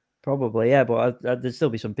 Probably, yeah, but there'd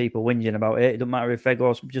still be some people whinging about it. It doesn't matter if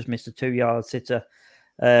Weghorst just missed a 2-yard sitter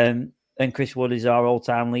and Chris Wood is our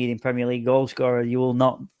all-time leading Premier League goal scorer. You will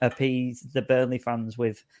not appease the Burnley fans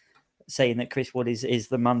with saying that Chris Wood is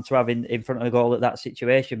the man to have in front of the goal at that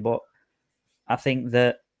situation. But I think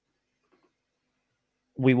that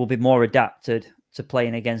we will be more adapted to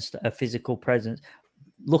playing against a physical presence.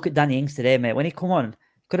 Look at Danny Ings today, mate. When he come on, he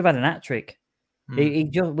could have had an hat-trick.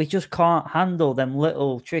 We just can't handle them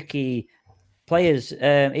little tricky players.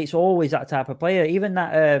 It's always that type of player. Even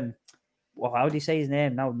that, how do you say his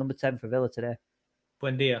name now? Number 10 for Villa today.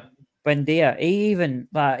 Buendia.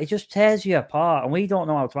 He just tears you apart, and we don't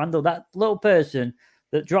know how to handle that little person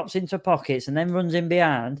that drops into pockets and then runs in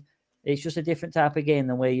behind. It's just a different type of game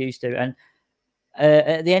than we're used to. And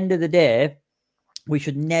at the end of the day, we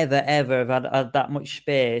should never, ever have had that much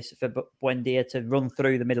space for Buendia to run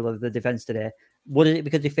through the middle of the defence today. Was it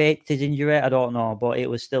because he faked his injury? I don't know, but it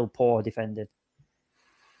was still poor defending.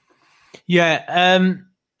 Yeah,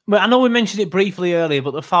 well, I know we mentioned it briefly earlier,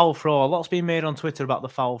 but the foul throw, a lot's been made on Twitter about the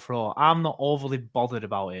foul throw. I'm not overly bothered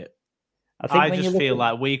about it. I just feel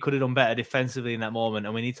like we could have done better defensively in that moment,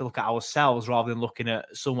 and we need to look at ourselves rather than looking at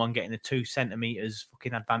someone getting a 2 centimetres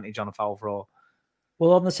fucking advantage on a foul throw.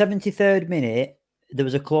 Well, on the 73rd minute, there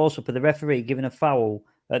was a close-up of the referee giving a foul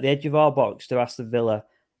at the edge of our box to Aston Villa,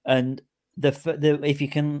 and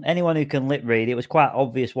anyone who can lip read, it was quite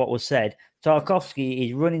obvious what was said. Tarkowski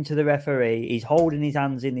is running to the referee, he's holding his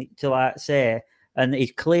hands in it to say, and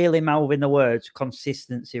he's clearly mouthing the words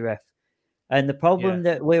 "consistency, ref." And the problem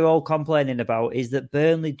that we're all complaining about is that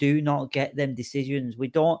Burnley do not get them decisions. We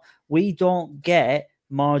don't get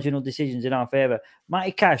marginal decisions in our favour.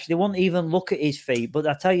 Matty Cash, they won't even look at his feet, but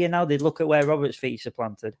I tell you now, they'd look at where Robert's feet are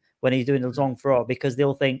planted when he's doing the long throw, because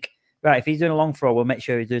they'll think, right, if he's doing a long throw, we'll make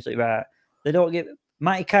sure he does it right. They don't give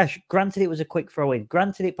Matty Cash. Granted, it was a quick throw in.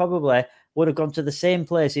 Granted, it probably would have gone to the same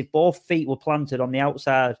place if both feet were planted on the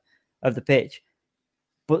outside of the pitch.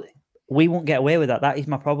 But we won't get away with that. That is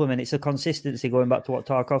my problem, and it's a consistency. Going back to what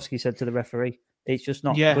Tarkowski said to the referee, it's just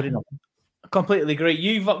not good enough. I completely agree.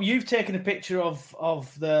 You've taken a picture of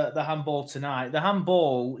the handball tonight. The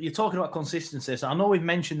handball. You're talking about consistency. So I know we've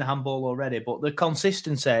mentioned the handball already, but the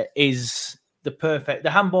consistency is the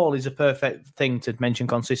handball is a perfect thing to mention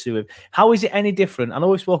consistency with. How is it any different? I know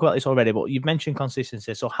we spoke about this already, but you've mentioned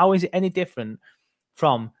consistency. So how is it any different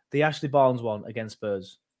from the Ashley Barnes one against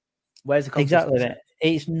Spurs? Where's the consistency? Exactly.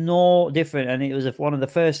 It's no different, and it was one of the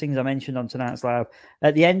first things I mentioned on tonight's live.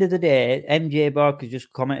 At the end of the day, MJ Barker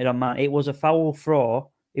just commented on that. It was a foul throw.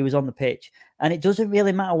 He was on the pitch, and it doesn't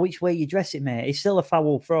really matter which way you dress it, mate. It's still a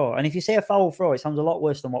foul throw, and if you say a foul throw, it sounds a lot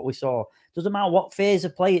worse than what we saw. Doesn't matter what phase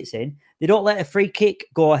of play it's in. They don't let a free kick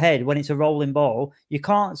go ahead when it's a rolling ball. You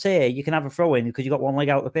can't say you can have a throw in because you got one leg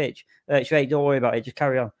out the pitch. Straight, don't worry about it. Just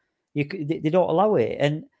carry on. They don't allow it,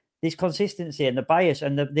 and this consistency and the bias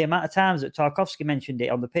and the amount of times that Tarkowski mentioned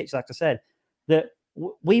it on the pitch, like I said, that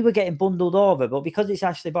we were getting bundled over, but because it's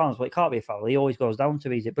Ashley Barnes, well, it can't be a foul. He always goes down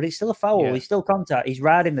to easy, but it's still a foul. Yeah. He's still contact. He's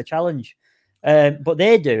riding the challenge. But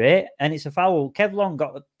they do it, and it's a foul. Kev Long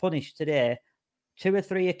got punished today 2 or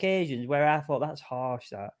 3 occasions where I thought that's harsh,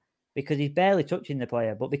 that, because he's barely touching the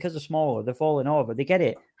player, but because they're smaller, they're falling over. They get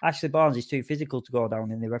it. Ashley Barnes is too physical to go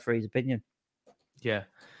down, in the referee's opinion. Yeah.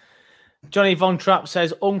 Johnny Von Trapp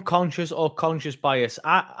says unconscious or conscious bias.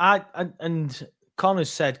 And Connor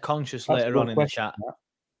said conscious later on in the chat.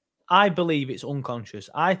 I believe it's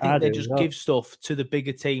unconscious. I think they just give stuff to the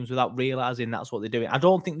bigger teams without realising that's what they're doing. I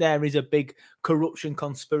don't think there is a big corruption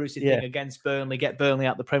conspiracy thing against Burnley, get Burnley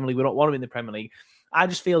out the Premier League. We don't want them in the Premier League. I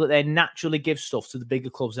just feel that they naturally give stuff to the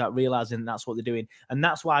bigger clubs without realising that's what they're doing. And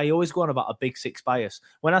that's why I always go on about a big 6 bias.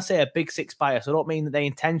 When I say a big 6 bias, I don't mean that they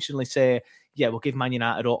intentionally say, yeah, we'll give Man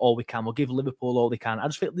United all we can. We'll give Liverpool all they can. I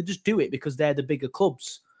just feel they just do it because they're the bigger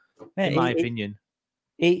clubs, in my opinion.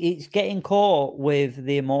 It's getting caught with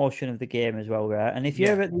the emotion of the game as well, right? And if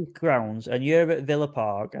you're at these grounds and you're at Villa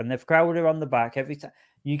Park and the crowd are on the back every time,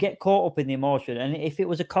 you get caught up in the emotion. And if it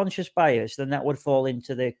was a conscious bias, then that would fall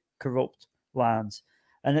into the corrupt lines.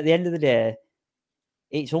 And at the end of the day,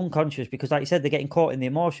 it's unconscious because, like you said, they're getting caught in the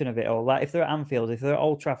emotion of it all. Like if they're at Anfield, if they're at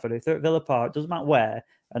Old Trafford, if they're at Villa Park, doesn't matter where,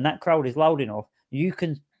 and that crowd is loud enough, you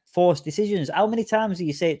can force decisions. How many times do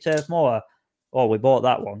you say at Turf Moor, oh, we bought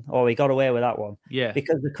that one, or we got away with that one? Yeah.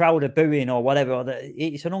 Because the crowd are booing or whatever. Or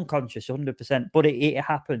it's an unconscious, 100%. But it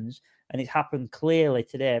happens, and it's happened clearly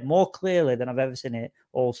today, more clearly than I've ever seen it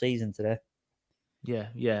all season today.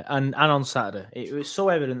 Yeah. And on Saturday, it was so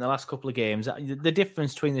evident the last couple of games. The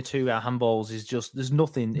difference between the two handballs is just, there's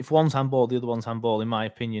nothing. If one's handball, the other one's handball, in my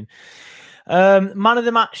opinion. Man of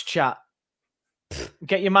the match chat.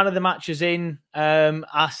 Get your man of the matches in.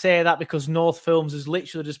 I say that because North Films has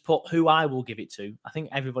literally just put who I will give it to. I think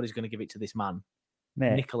everybody's going to give it to this man,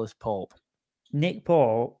 Nicholas Pope. Nick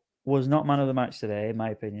Pope was not man of the match today, in my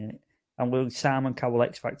opinion. And with Simon Cowell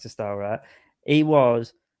X Factor star, right? He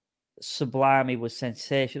was sublime. He was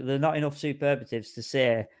sensational. There are not enough superlatives to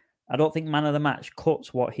say. I don't think man of the match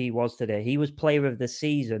cuts what he was today. He was player of the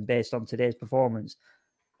season based on today's performance,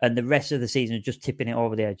 and the rest of the season is just tipping it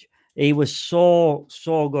over the edge. He was so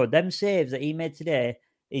good. Them saves that he made today,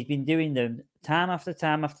 he's been doing them time after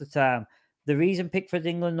time after time. The reason Pickford's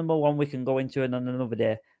England #1, we can go into it on another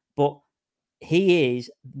day, but he is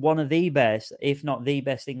one of the best, if not the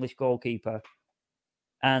best English goalkeeper,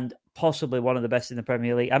 and possibly one of the best in the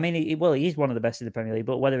Premier League. I mean, he is one of the best in the Premier League,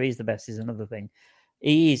 but whether he's the best is another thing.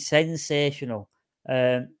 He is sensational.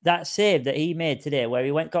 That save that he made today, where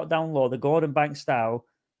he got down low, the Gordon Banks style,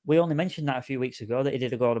 we only mentioned that a few weeks ago, that he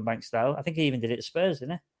did a Gordon Banks style. I think he even did it at Spurs,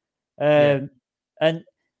 didn't he? And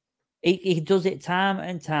he does it time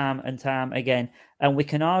and time again. And we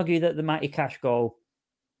can argue that the Matty Cash goal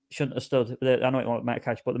shouldn't have stood. I know it wasn't Matty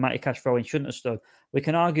Cash, but the Matty Cash throw-in shouldn't have stood. We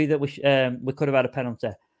can argue that we could have had a penalty.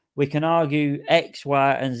 We can argue X,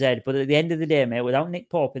 Y, and Z. But at the end of the day, mate, without Nick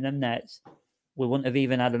Pope in them nets, we wouldn't have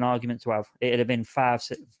even had an argument to have. It'd have been 4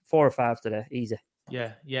 or 5 today, easy.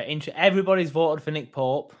 Yeah. Everybody's voted for Nick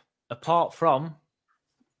Pope, apart from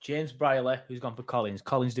James Brierley, who's gone for Collins.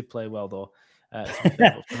 Collins did play well, though.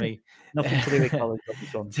 For me. Nothing to do with Collins.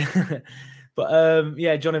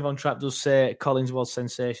 But Johnny Von Trapp does say Collins was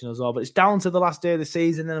sensational as well. But it's down to the last day of the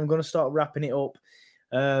season, then I'm going to start wrapping it up.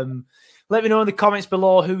 Let me know in the comments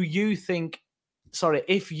below if you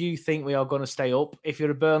think we are going to stay up. If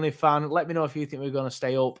you're a Burnley fan, let me know if you think we're going to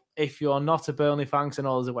stay up. If you're not a Burnley fan, because I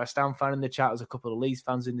know there's a West Ham fan in the chat, there's a couple of Leeds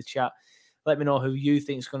fans in the chat. Let me know who you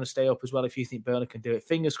think is going to stay up as well, if you think Burnley can do it.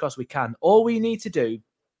 Fingers crossed we can. All we need to do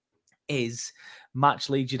is match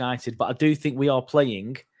Leeds United, but I do think we are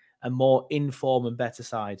playing a more in-form and better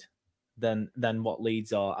side than what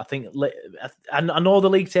Leeds are. I think I know the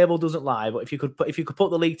league table doesn't lie, but if you could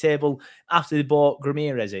put the league table after they bought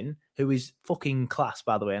Ramirez in, who is fucking class,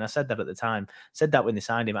 by the way, and I said that at the time, said that when they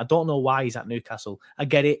signed him. I don't know why he's at Newcastle. I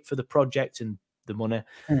get it for the project and the money,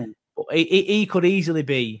 but he could easily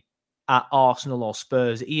be at Arsenal or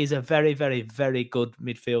Spurs. He is a very, very, very good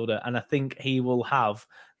midfielder, and I think he will have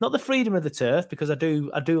not the freedom of the turf, because I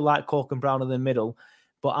do like Cork and Brown in the middle,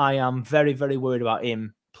 but I am very, very worried about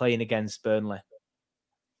him playing against Burnley.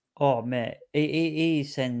 Oh, mate,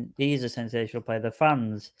 he's a sensational player. The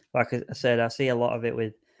fans, like I said, I see a lot of it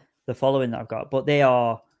with the following that I've got, but they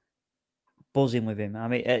are buzzing with him. I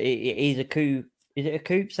mean, he's a coup. Is it a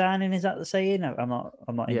coup signing? Is that the saying? I'm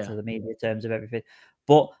not into the media terms of everything.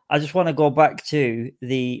 But I just want to go back to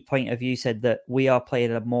the point of view said that we are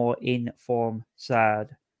playing a more in-form side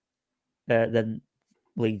than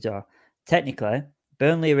Leeds are. Technically,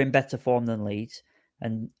 Burnley are in better form than Leeds,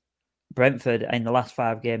 and Brentford in the last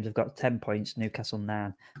 5 games have got 10 points, Newcastle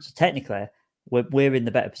 9. So technically, we're in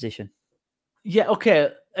the better position. Yeah, okay.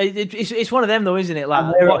 It's one of them though, isn't it?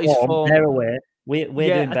 Like, what is form? They're aware. We're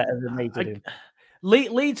doing better than Leeds are doing.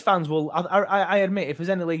 Leeds fans will. I admit, if there's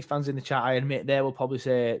any Leeds fans in the chat, I admit they will probably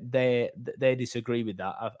say they disagree with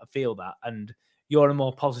that. I feel that, and you're a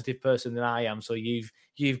more positive person than I am, so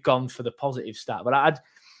you've gone for the positive stat. But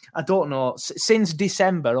I don't know. Since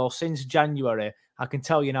December or since January, I can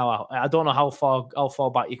tell you now. I don't know how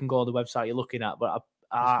far back you can go on the website you're looking at, but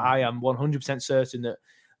I am 100% certain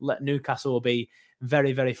that Newcastle will be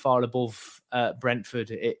very, very far above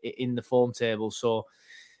Brentford in the form table. So.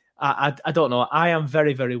 I don't know. I am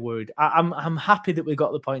very, very worried. I'm happy that we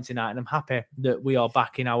got the points tonight, and I'm happy that we are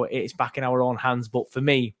back in our own hands. But for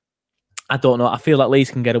me, I don't know. I feel like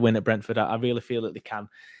Leeds can get a win at Brentford. I really feel that they can.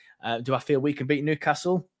 Do I feel we can beat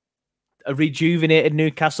Newcastle? A rejuvenated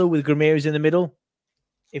Newcastle with Gramires in the middle.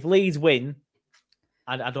 If Leeds win,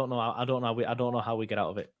 I don't know. I don't know how we get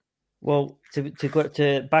out of it. Well,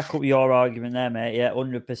 to back up your argument there, mate, yeah,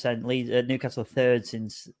 100%. Leeds, Newcastle third in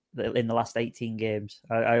the last 18 games.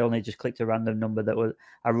 I only just clicked a random number that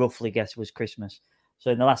I roughly guessed was Christmas. So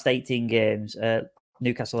in the last 18 games,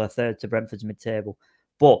 Newcastle are third to Brentford's mid-table.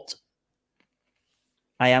 But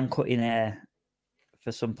I am cutting hair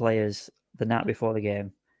for some players the night before the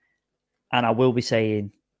game, and I will be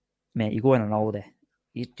saying, mate, you're going on holiday.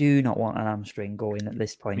 You do not want an hamstring going at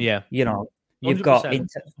this point. Yeah, you know. 100%.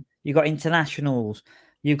 You've got internationals.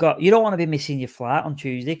 You don't want to be missing your flight on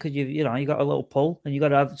Tuesday because you got a little pull and you got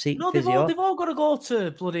to have physio. They've all got to go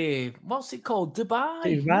to bloody what's it called, Dubai.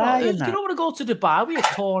 You don't want to go to Dubai with a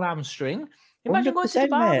torn hamstring. Imagine going to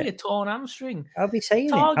Dubai with a torn hamstring. I'll be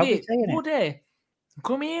saying Target, Woody,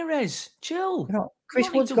 Gramires, chill.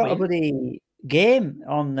 Chris Wood's got a bloody game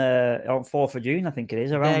on 4th of June, I think it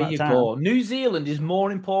is. Around there that you time. Go. New Zealand is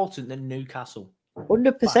more important than Newcastle.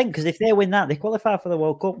 100%, because if they win that, they qualify for the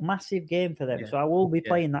World Cup. Massive game for them. Yeah. So I will be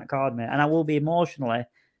playing that card, mate, and I will be emotionally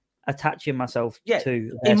attaching myself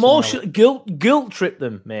to emotional guilt trip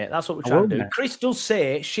them, mate. That's what we're trying to do. Mate. Chris does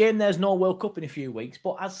say, shame there's no World Cup in a few weeks,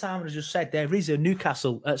 but as Simon has just said, there is a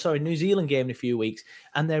New Zealand game in a few weeks,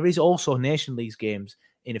 and there is also Nation Leagues games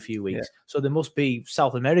in a few weeks. Yeah. So there must be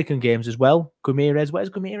South American games as well. Gramires, where's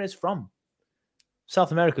Gramires from?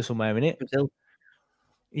 South America somewhere, innit? Brazil.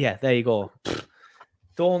 Yeah, there you go.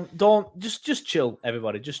 Don't just chill,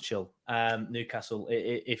 everybody. Just chill. Newcastle,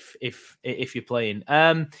 if you're playing.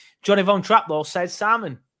 Johnny Von Trapp though says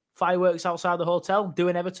Simon, fireworks outside the hotel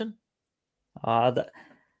doing Everton. We'll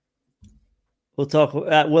talk.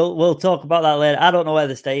 We'll talk about that later. I don't know where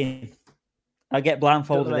they're staying. I get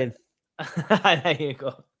blindfolded in. There you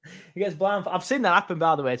go. He gets blindfolded. I've seen that happen,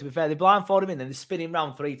 by the way, to be fair. They blindfold him in and they spin him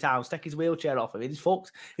round 3 times, take his wheelchair off him. He's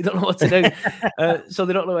fucked. He don't know what to do. So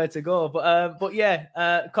they don't know where to go. But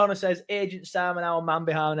yeah, Connor says, Agent Simon, our man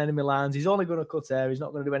behind enemy lines. He's only going to cut hair. He's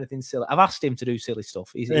not going to do anything silly. I've asked him to do silly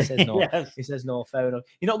stuff. He says no. Yes. He says no, fair enough.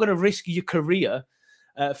 You're not going to risk your career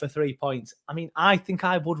for 3 points. I mean, I think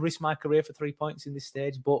I would risk my career for 3 points in this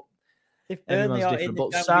stage, but if Burnley are in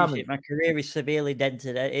the Championship, my career is severely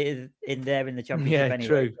dented in the Championship. Yeah,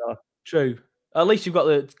 anyway, true. At least you've got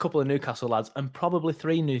a couple of Newcastle lads and probably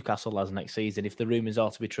 3 Newcastle lads next season if the rumours are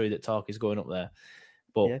to be true that talk is going up there.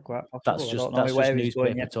 But yeah, that's just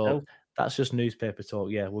newspaper talk. That's just newspaper talk.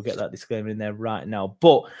 Yeah, we'll get that disclaimer in there right now.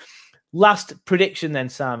 But last prediction then,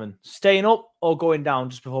 Simon. Staying up or going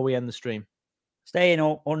down just before we end the stream? Staying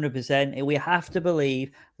up, 100%. We have to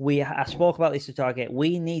believe. I spoke about this to Target.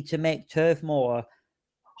 We need to make Turf Moor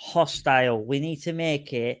hostile. We need to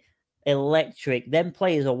make it electric. Them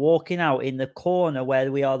players are walking out in the corner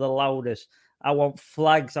where we are the loudest. I want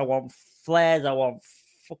flags. I want flares. I want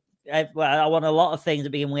a lot of things that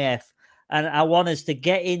begin with F. And I want us to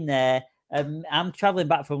get in there. I'm travelling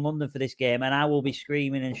back from London for this game, and I will be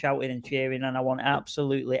screaming and shouting and cheering. And I want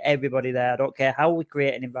absolutely everybody there. I don't care how we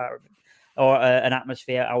create an environment or an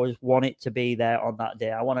atmosphere. I always want it to be there on that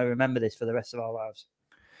day. I want to remember this for the rest of our lives.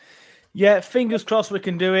 Yeah, fingers crossed we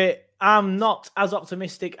can do it. I'm not as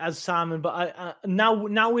optimistic as Simon, but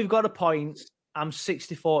now we've got a point. I'm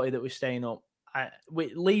 60-40 that we're staying up.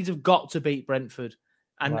 Leeds have got to beat Brentford.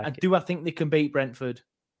 And I think they can beat Brentford?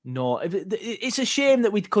 No. It's a shame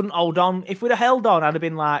that we couldn't hold on. If we'd have held on, I'd have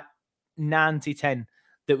been like 90-10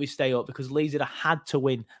 that we stay up because Leeds would have had to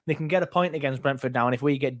win. They can get a point against Brentford now, and if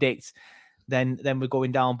we get dicked, then we're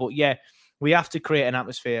going down. But yeah, we have to create an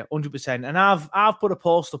atmosphere, 100%. And I've put a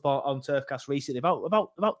post up on Turfcast recently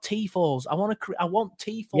about T4s. I want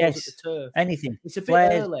T4s at the Turf. Anything. It's a bit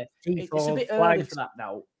early. It's a bit early for that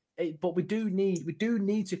now. But we do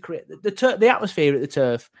need to create the atmosphere at the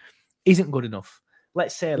Turf isn't good enough.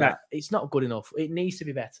 Let's say that it's not good enough. It needs to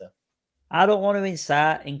be better. I don't want to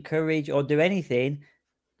incite, encourage, or do anything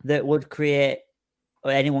that would create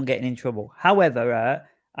anyone getting in trouble. However,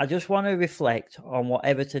 I just want to reflect on what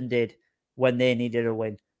Everton did when they needed a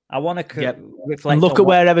win. I want to reflect. And look at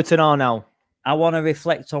where Everton are now. I want to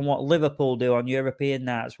reflect on what Liverpool do on European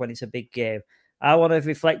nights when it's a big game. I want to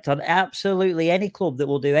reflect on absolutely any club that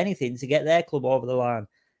will do anything to get their club over the line.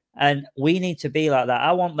 And we need to be like that.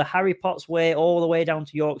 I want the Harry Potts way all the way down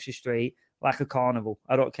to Yorkshire Street like a carnival.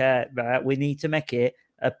 I don't care. Right? We need to make it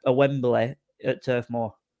a Wembley at Turf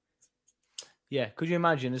Moor. Yeah, could you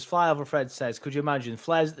imagine, as Flyover Fred says, could you imagine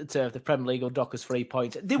Flares at the Turf, the Premier League will dock us 3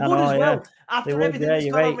 points? They would as well. Yeah. After everything that's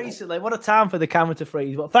gone on recently, what a time for the camera to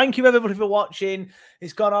freeze. But thank you, everybody, for watching.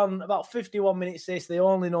 It's gone on about 51 minutes this. They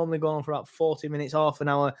only normally go on for about 40 minutes, half an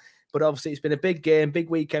hour. But obviously, it's been a big game, big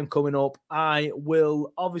weekend coming up. I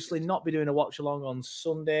will obviously not be doing a watch-along on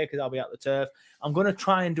Sunday because I'll be at the Turf. I'm going to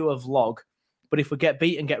try and do a vlog. But if we get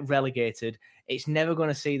beat and get relegated, it's never going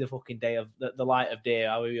to see the fucking day of the light of day,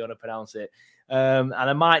 however you want to pronounce it. And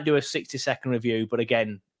I might do a 60-second review, but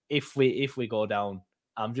again, if we go down,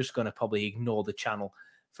 I'm just going to probably ignore the channel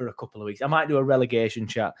for a couple of weeks. I might do a relegation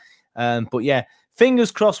chat. But yeah,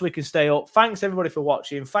 fingers crossed we can stay up. Thanks, everybody, for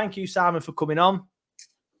watching. Thank you, Simon, for coming on.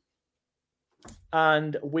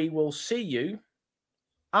 And we will see you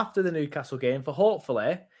after the Newcastle game for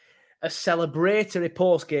hopefully a celebratory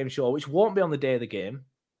post-game show, which won't be on the day of the game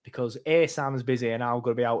because Sam's busy and I'm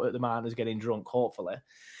going to be out at the Miners getting drunk, hopefully.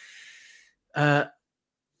 But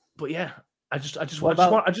yeah, I just want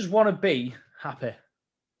to be happy.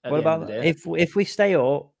 What about if we stay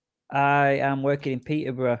up? I am working in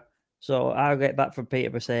Peterborough, so I'll get back from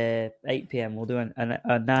Peterborough say 8 p.m. We'll do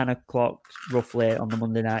a 9 o'clock roughly on the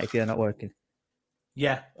Monday night if you're not working.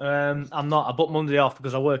 Yeah, I'm not. I booked Monday off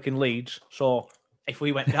because I work in Leeds, so if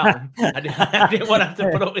we went down, I didn't want to have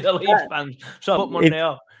to put up with the Leeds fans, so I booked Monday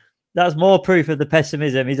off. That's more proof of the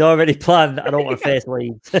pessimism. He's already planned. I don't want to face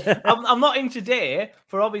Leeds. I'm not in today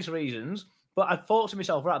for obvious reasons, but I thought to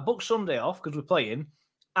myself, right, book Sunday off because we're playing,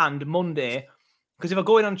 and Monday, because if I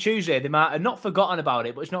go in on Tuesday, they might have not forgotten about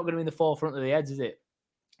it, but it's not going to be in the forefront of the heads, is it?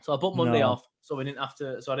 So I booked Monday off, so I didn't have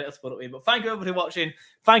to put up with it. But thank you everybody for watching.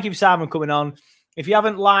 Thank you for Simon coming on. If you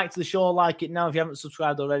haven't liked the show, like it now. If you haven't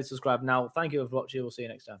subscribed already, subscribe now. Thank you for watching. We'll see you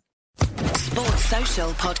next time. Sports Social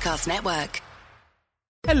Podcast Network.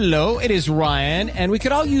 Hello, it is Ryan, and we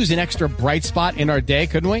could all use an extra bright spot in our day,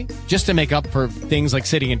 couldn't we? Just to make up for things like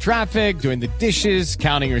sitting in traffic, doing the dishes,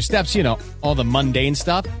 counting your steps, all the mundane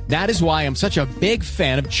stuff. That is why I'm such a big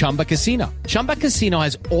fan of Chumba Casino. Chumba Casino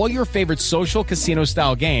has all your favorite social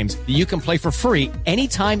casino-style games that you can play for free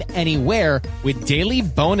anytime, anywhere with daily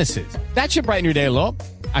bonuses. That should brighten your day a little.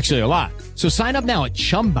 Actually, a lot. So sign up now at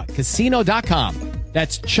ChumbaCasino.com.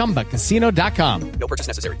 That's ChumbaCasino.com. No purchase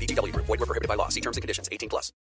necessary. VGW Group. Void where prohibited by law. See terms and conditions. 18+.